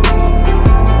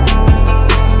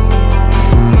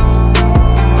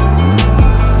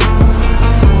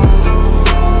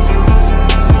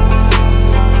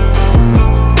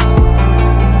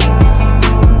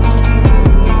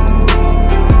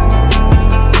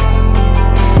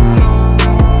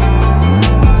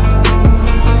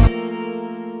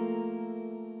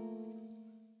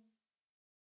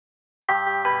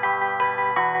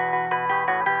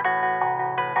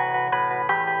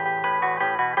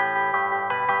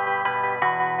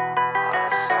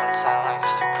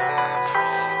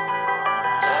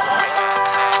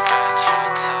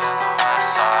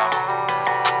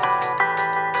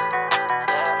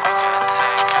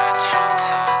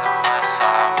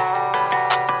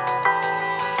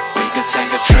 We could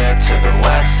take a trip to the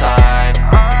west side.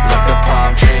 Look at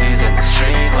palm trees and the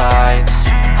street lights.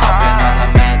 Hopping on the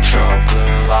metro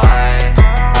blue line.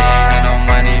 We ain't got no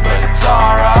money but it's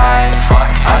alright.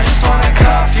 I just wanna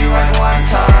cuff you at one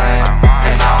time,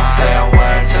 and I won't say a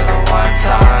word till the one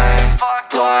time.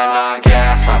 Blowing on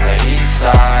gas on the east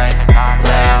side.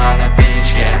 Laying on the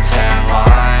beach getting tan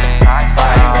lines.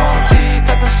 Biting gold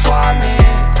teeth at the swap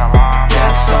meet.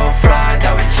 Getting so fried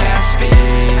that we can't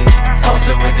speak.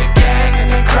 Posted with the gang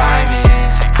and the grimy.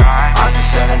 On the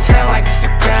 710 like it's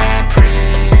the Grand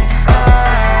Prix.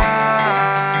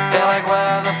 They're like,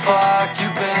 where the fuck you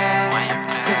been?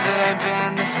 Cause it ain't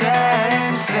been the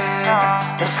same since.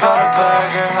 Let's go to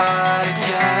Burger Hut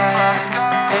again.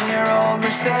 In your old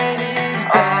Mercedes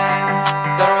Benz.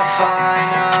 The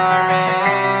refinery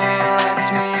lets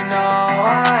me know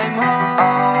I'm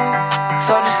home.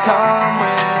 So just come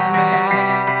with me,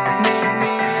 meet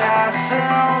me at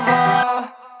Silva.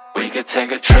 We could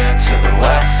take a trip to the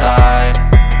west side.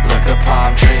 Look at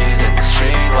palm trees and the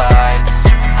street lights.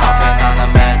 Hopping on the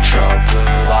metro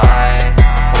blue line.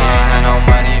 We ain't got no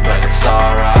money but it's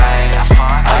alright.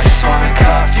 I just wanna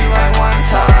cuff you at one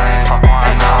time,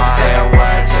 and I won't say a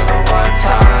word till the one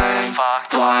time.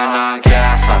 Blowing on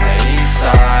gas on the east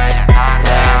side.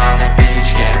 Laying on the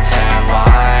beach getting tan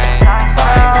lines.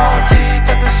 Biting gold teeth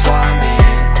at the swap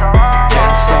meet.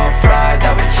 Getting so fried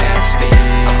that we can't speak.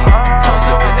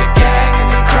 Posted with the gang and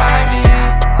the grimy.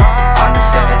 On the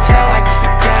 710 like it's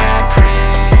the Grand Prix.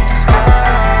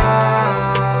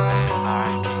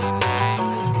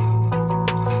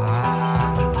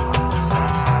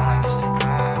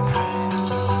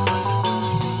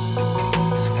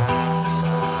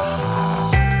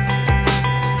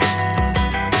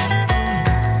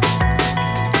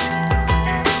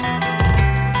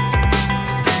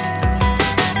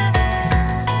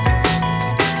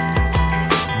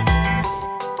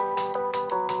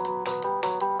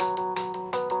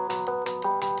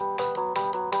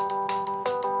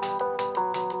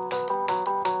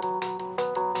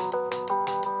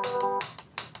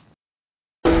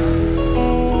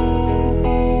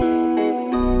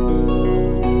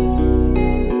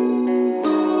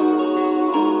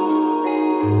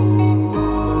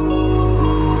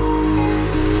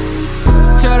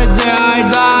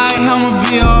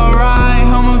 be alright,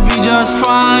 I'ma be just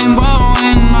fine. But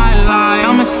when I lie,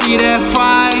 I'ma see that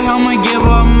fight, I'ma give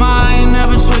up mine.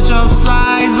 Never switch up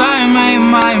sides, I am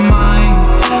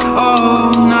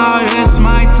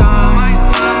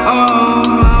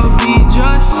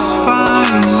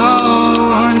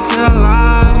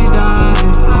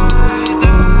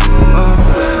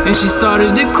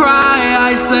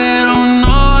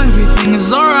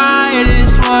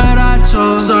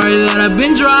So sorry that I've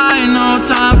been dry, no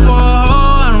time for a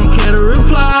hoe, I don't care to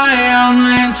reply. I'm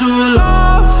into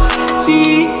love,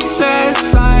 she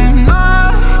says I'm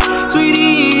not,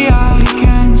 sweetie, I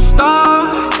can't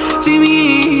stop. See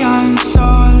me, I'm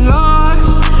so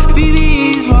lost,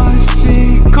 BB's what's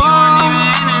it called? You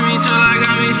weren't even enemy till I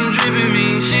got me some drip in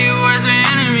me. She was an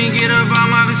enemy, get up out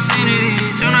my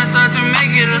vicinity. Soon I start to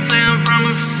make it, I'll say I'm from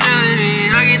a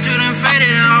facility. I get too damn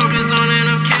faded, I hope this don't end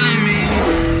up killing me.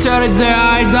 Till the day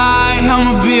I die,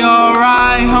 I'ma be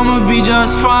alright, I'ma be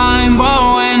just fine.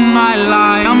 But when I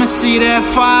lie, I'ma see that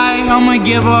fight, I'ma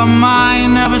give up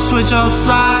mine, never switch up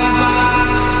sides.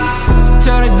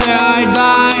 Till the day I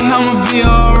die, I'ma be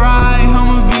alright,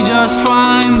 I'ma be just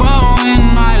fine. But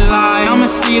when I lie, I'ma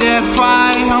see that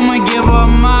fight, I'ma give up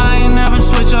mine, never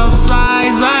switch up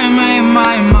sides. I made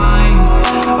my mind,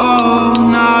 oh,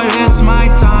 now it's my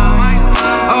time.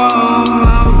 Oh,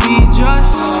 I'll be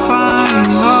just fine,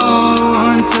 oh,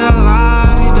 until I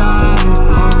die.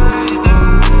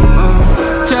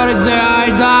 Till the day I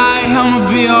die, I'ma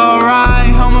be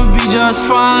alright, I'ma be just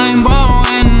fine. But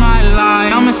when I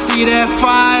lie, I'ma see that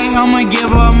fight, I'ma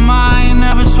give up mine,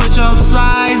 never switch up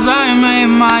sides. I made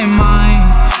my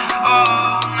mind,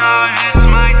 oh, now it's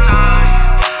my time.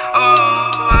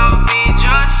 Oh, I'll be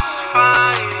just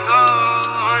fine,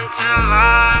 oh, until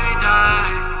I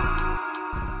die.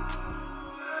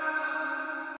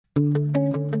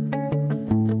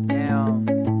 Damn.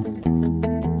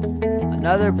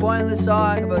 Another pointless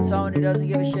song about someone who doesn't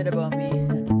give a shit about me.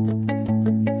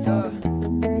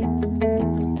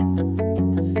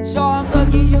 So I'm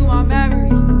looking through my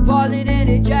memories, falling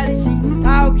into jealousy.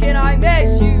 How can I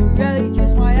miss you? Really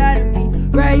just my enemy.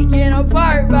 Breaking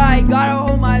apart, but I gotta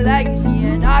hold my legacy.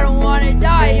 And I don't wanna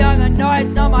die young, I know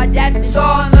it's not my destiny. So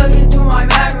I'm looking through my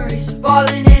memories,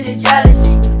 falling into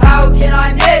jealousy. How can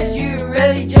I miss you?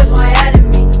 Really just my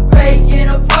enemy. Breaking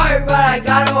apart, but I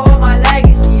gotta hold my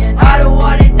legacy. And I don't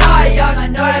wanna die young, I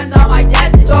know that's not my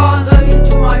destiny. So I'm looking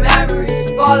through my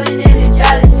memories, falling into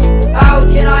jealousy. How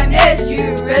can I miss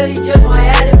you? Really just my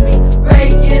enemy.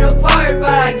 Breaking apart,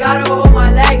 but I gotta hold my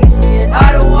legacy. And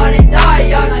I don't wanna die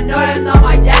young, I know that's not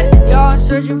my destiny. Yo, I'm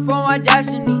searching for my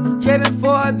destiny, tripping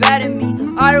for a better me.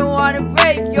 I don't wanna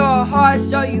break your heart,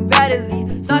 so you better leave.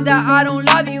 It's not that I don't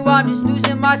love you, I'm just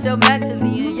losing myself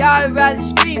mentally. And yeah, I'd rather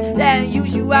scream than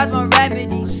use you as my remedy.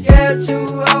 I'm scared to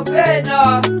open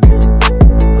up,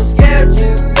 I'm scared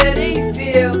to really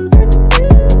feel,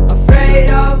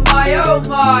 afraid of my own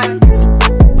mind.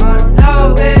 I don't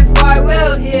know if I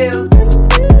will heal.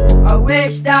 I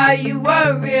wish that you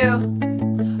were real.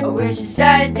 I wish it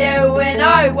ended when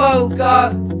I woke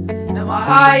up, and my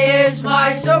high is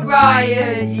my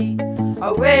sobriety.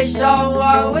 I wish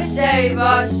someone would save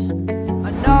us.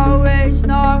 I know it's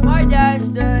not my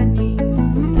destiny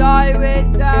to die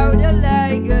without a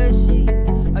legacy.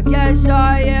 I guess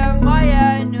I am my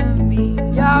enemy.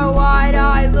 Yeah, why'd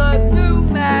I look through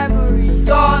memories?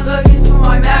 So I'm looking through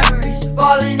my memories,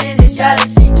 falling into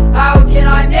jealousy. How can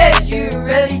I miss you?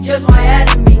 Really just my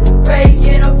enemy.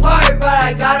 Breaking apart, but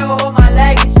I gotta hold my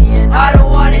legacy. And I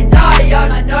don't wanna die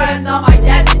young, I know that's not my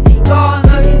destiny. So I'm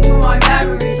looking through my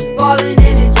memories, falling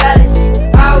into jealousy.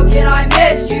 How can I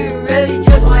miss you? Really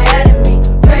just my enemy.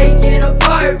 Breaking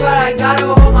apart, but I gotta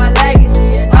hold my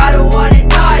legacy. And I don't wanna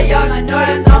die young, I know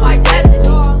that's not my destiny.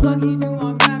 So I'm looking through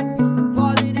my memories,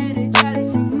 falling into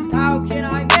jealousy. How can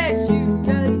I miss you?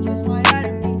 Really just my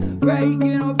enemy.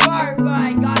 Breaking apart, but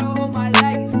I gotta hold my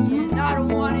legacy. And I don't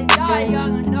wanna die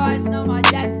young, I know it's not my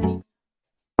destiny.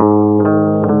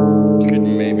 You could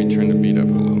maybe turn the beat up a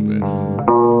little bit.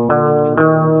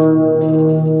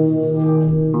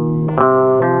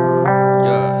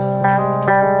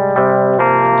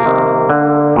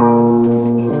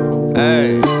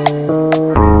 Hey,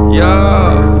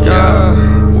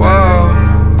 whoa.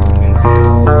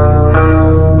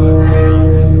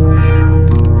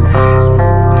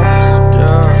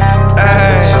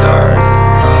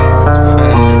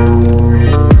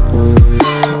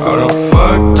 I done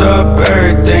fucked up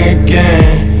everything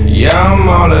again. Yeah, I'm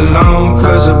all alone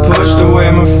cause I pushed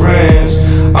away my friends.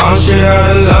 I'm shit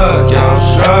out of luck, yeah, I'm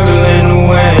struggling to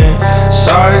win.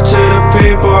 Sorry to the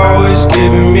people always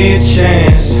giving me a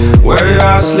chance. Where did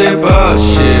I slip up?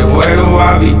 Shit, where do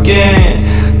I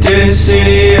begin? Didn't see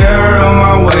the error of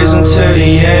my ways until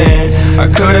the end. I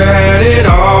could've had it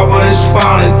all, but it's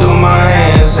falling through my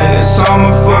hands. And it's all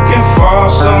my fucking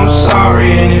fault, so I'm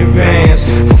sorry in advance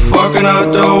for fucking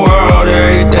up the world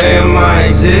every day of my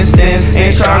existence.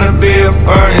 Ain't tryna be a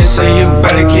burden, so you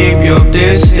better keep your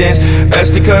distance.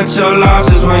 Best to cut your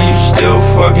losses where you still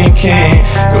fucking can.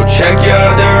 Go check your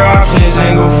other options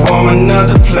and go form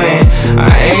another plan.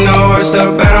 I ain't no worse,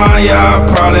 the better on yeah,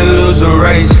 I'll probably lose the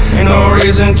race. Ain't no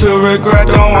reason to regret,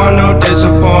 don't want no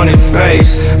disappointed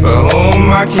face. But who am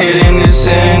I kidding, it's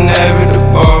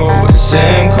inevitable, it's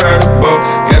incredible.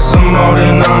 Guess I'm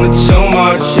holding on to too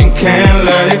much and can't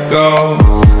let it go.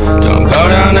 Don't go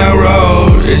down that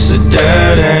road, it's a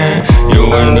dead end.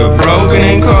 You end up broken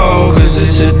and cold, cause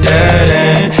it's a dead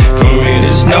end. For me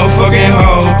there's no fucking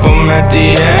hope, I'm at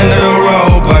the end of the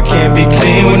rope. I can't be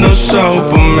clean with no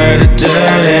soap, I'm at a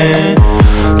dead end.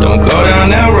 Don't go down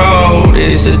that road,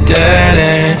 it's a dead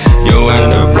end. You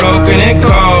end up broken and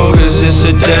cold, cause it's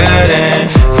a dead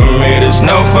end. For me there's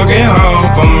no fucking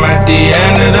hope, I'm at the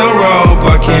end of the rope.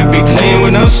 I can't be clean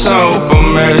with no soap,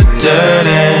 I'm at a dead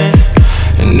end.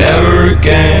 And never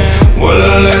again will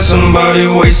I let somebody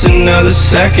waste another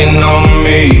second on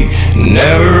me.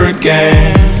 Never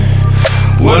again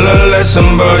will I let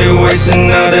somebody waste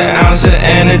another ounce of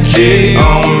energy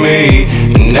on me.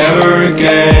 Never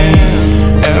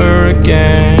again, never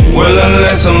again will I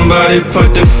let somebody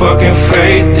put their fucking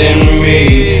faith in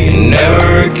me.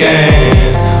 Never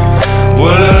again will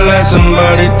I let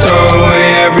somebody throw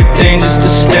away everything just to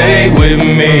stay with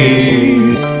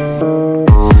me.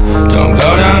 Don't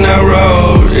go down that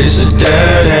road, it's a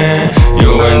dead end.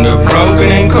 You end up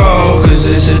broken and cold, cause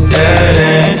it's a dead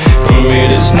end. For me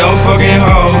there's no fucking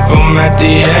hope, I'm at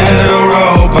the end of the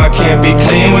rope. I can't be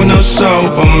clean with no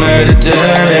soap, I'm at a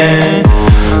dead end.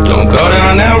 Don't go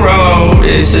down that road,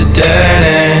 it's a dead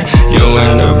end. You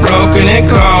end up broken and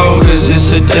cold, cause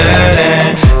it's a dead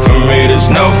end. For me there's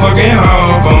no fucking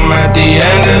hope, I'm at the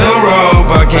end of the rope.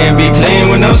 I can't be clean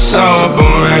with no soap,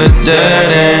 I'm at a dead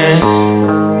end.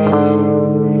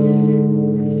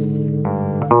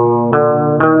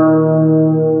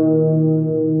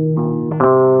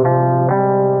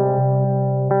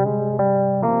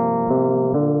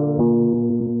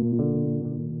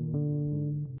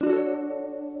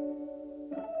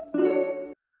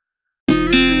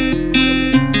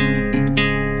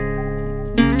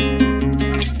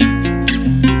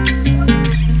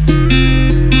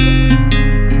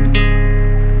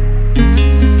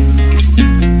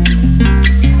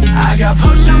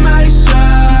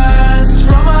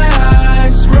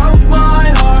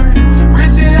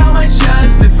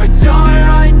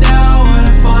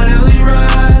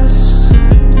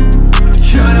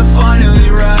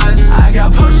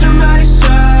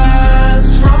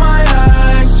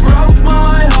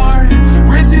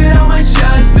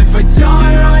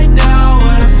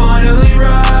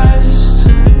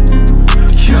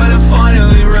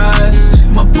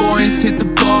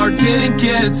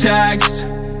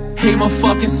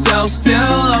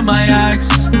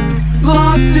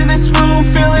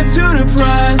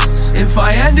 If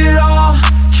I end it all,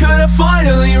 could I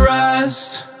finally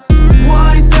rest?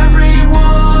 Why is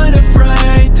everyone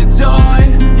afraid to die?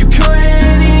 You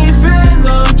couldn't even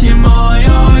look in my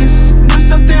eyes. Knew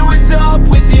something was up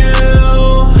with you.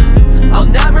 I'll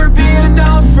never be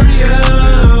enough for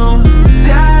you.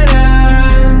 Dead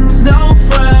ends, no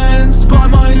friends, by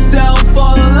myself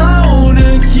all alone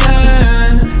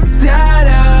again. Dead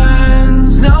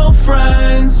ends, no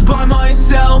friends, by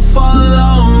myself all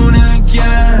alone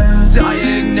again.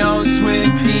 Diagnosed with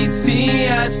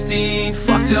PTSD,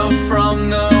 fucked up from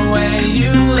the way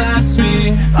you left me.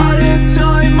 All the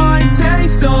time my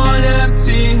tank's on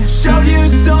empty. Showed you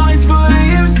signs but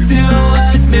you still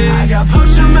let me. I got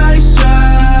post-traumatic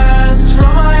stress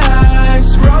from my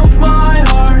ex. Broke my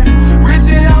heart,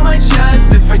 ripped it out my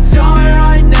chest. If I die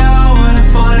right now, would I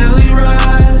finally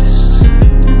rest?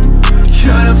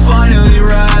 Could I finally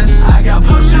rest? I got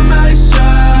post-traumatic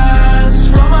stress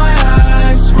from my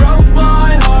ex. Broke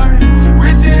my heart,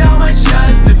 ripped it out my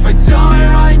chest. If I die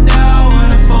right now,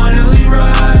 would I finally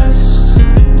rest?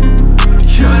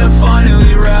 Could I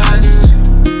finally rest?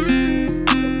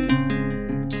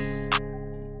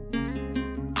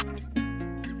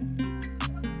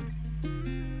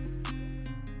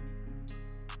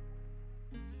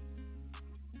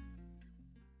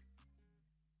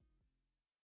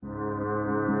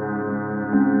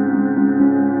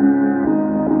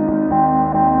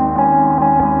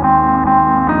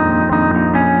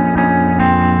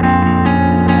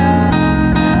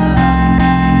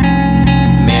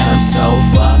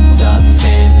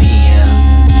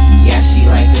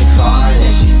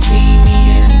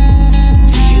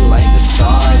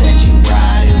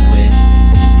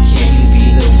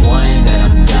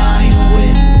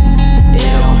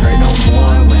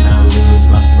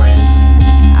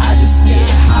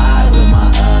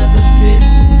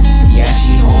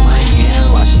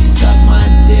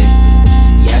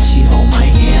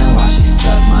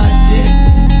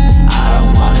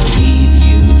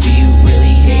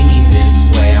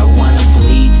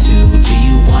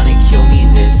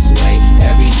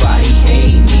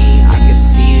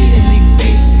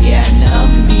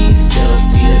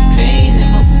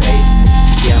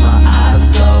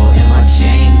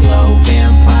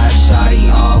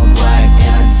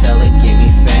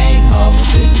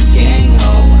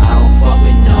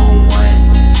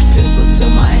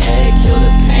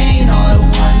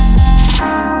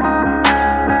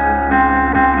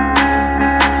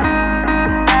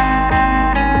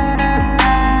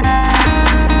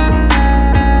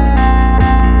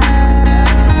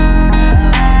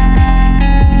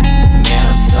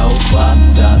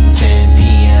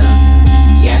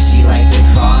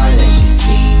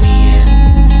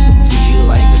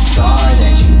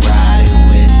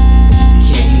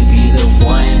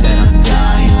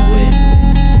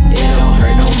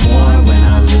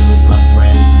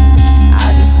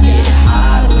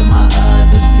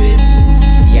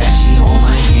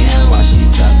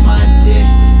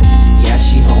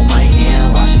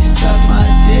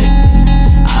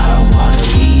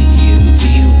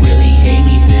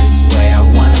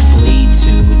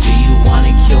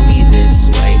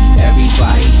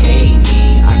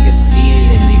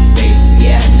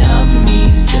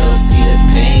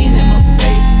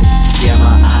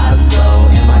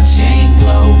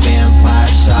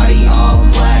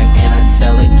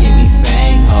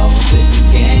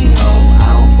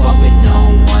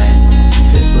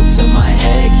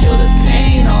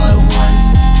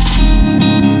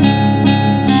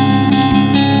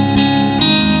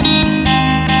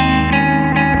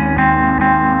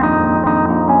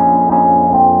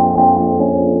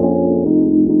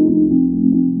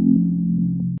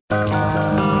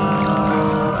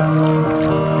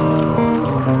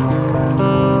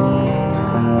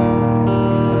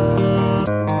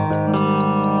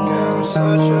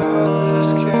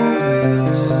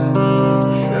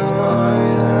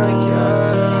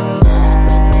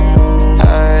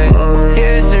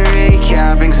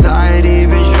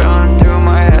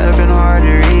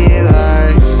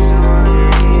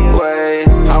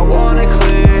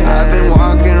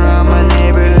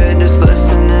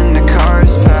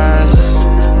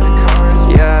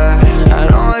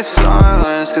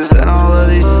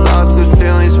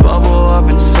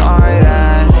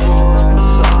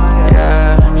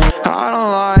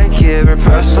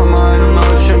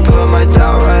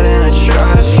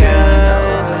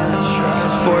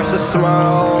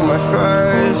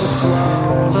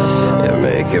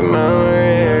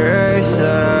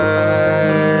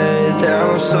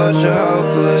 Such a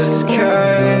hopeless case.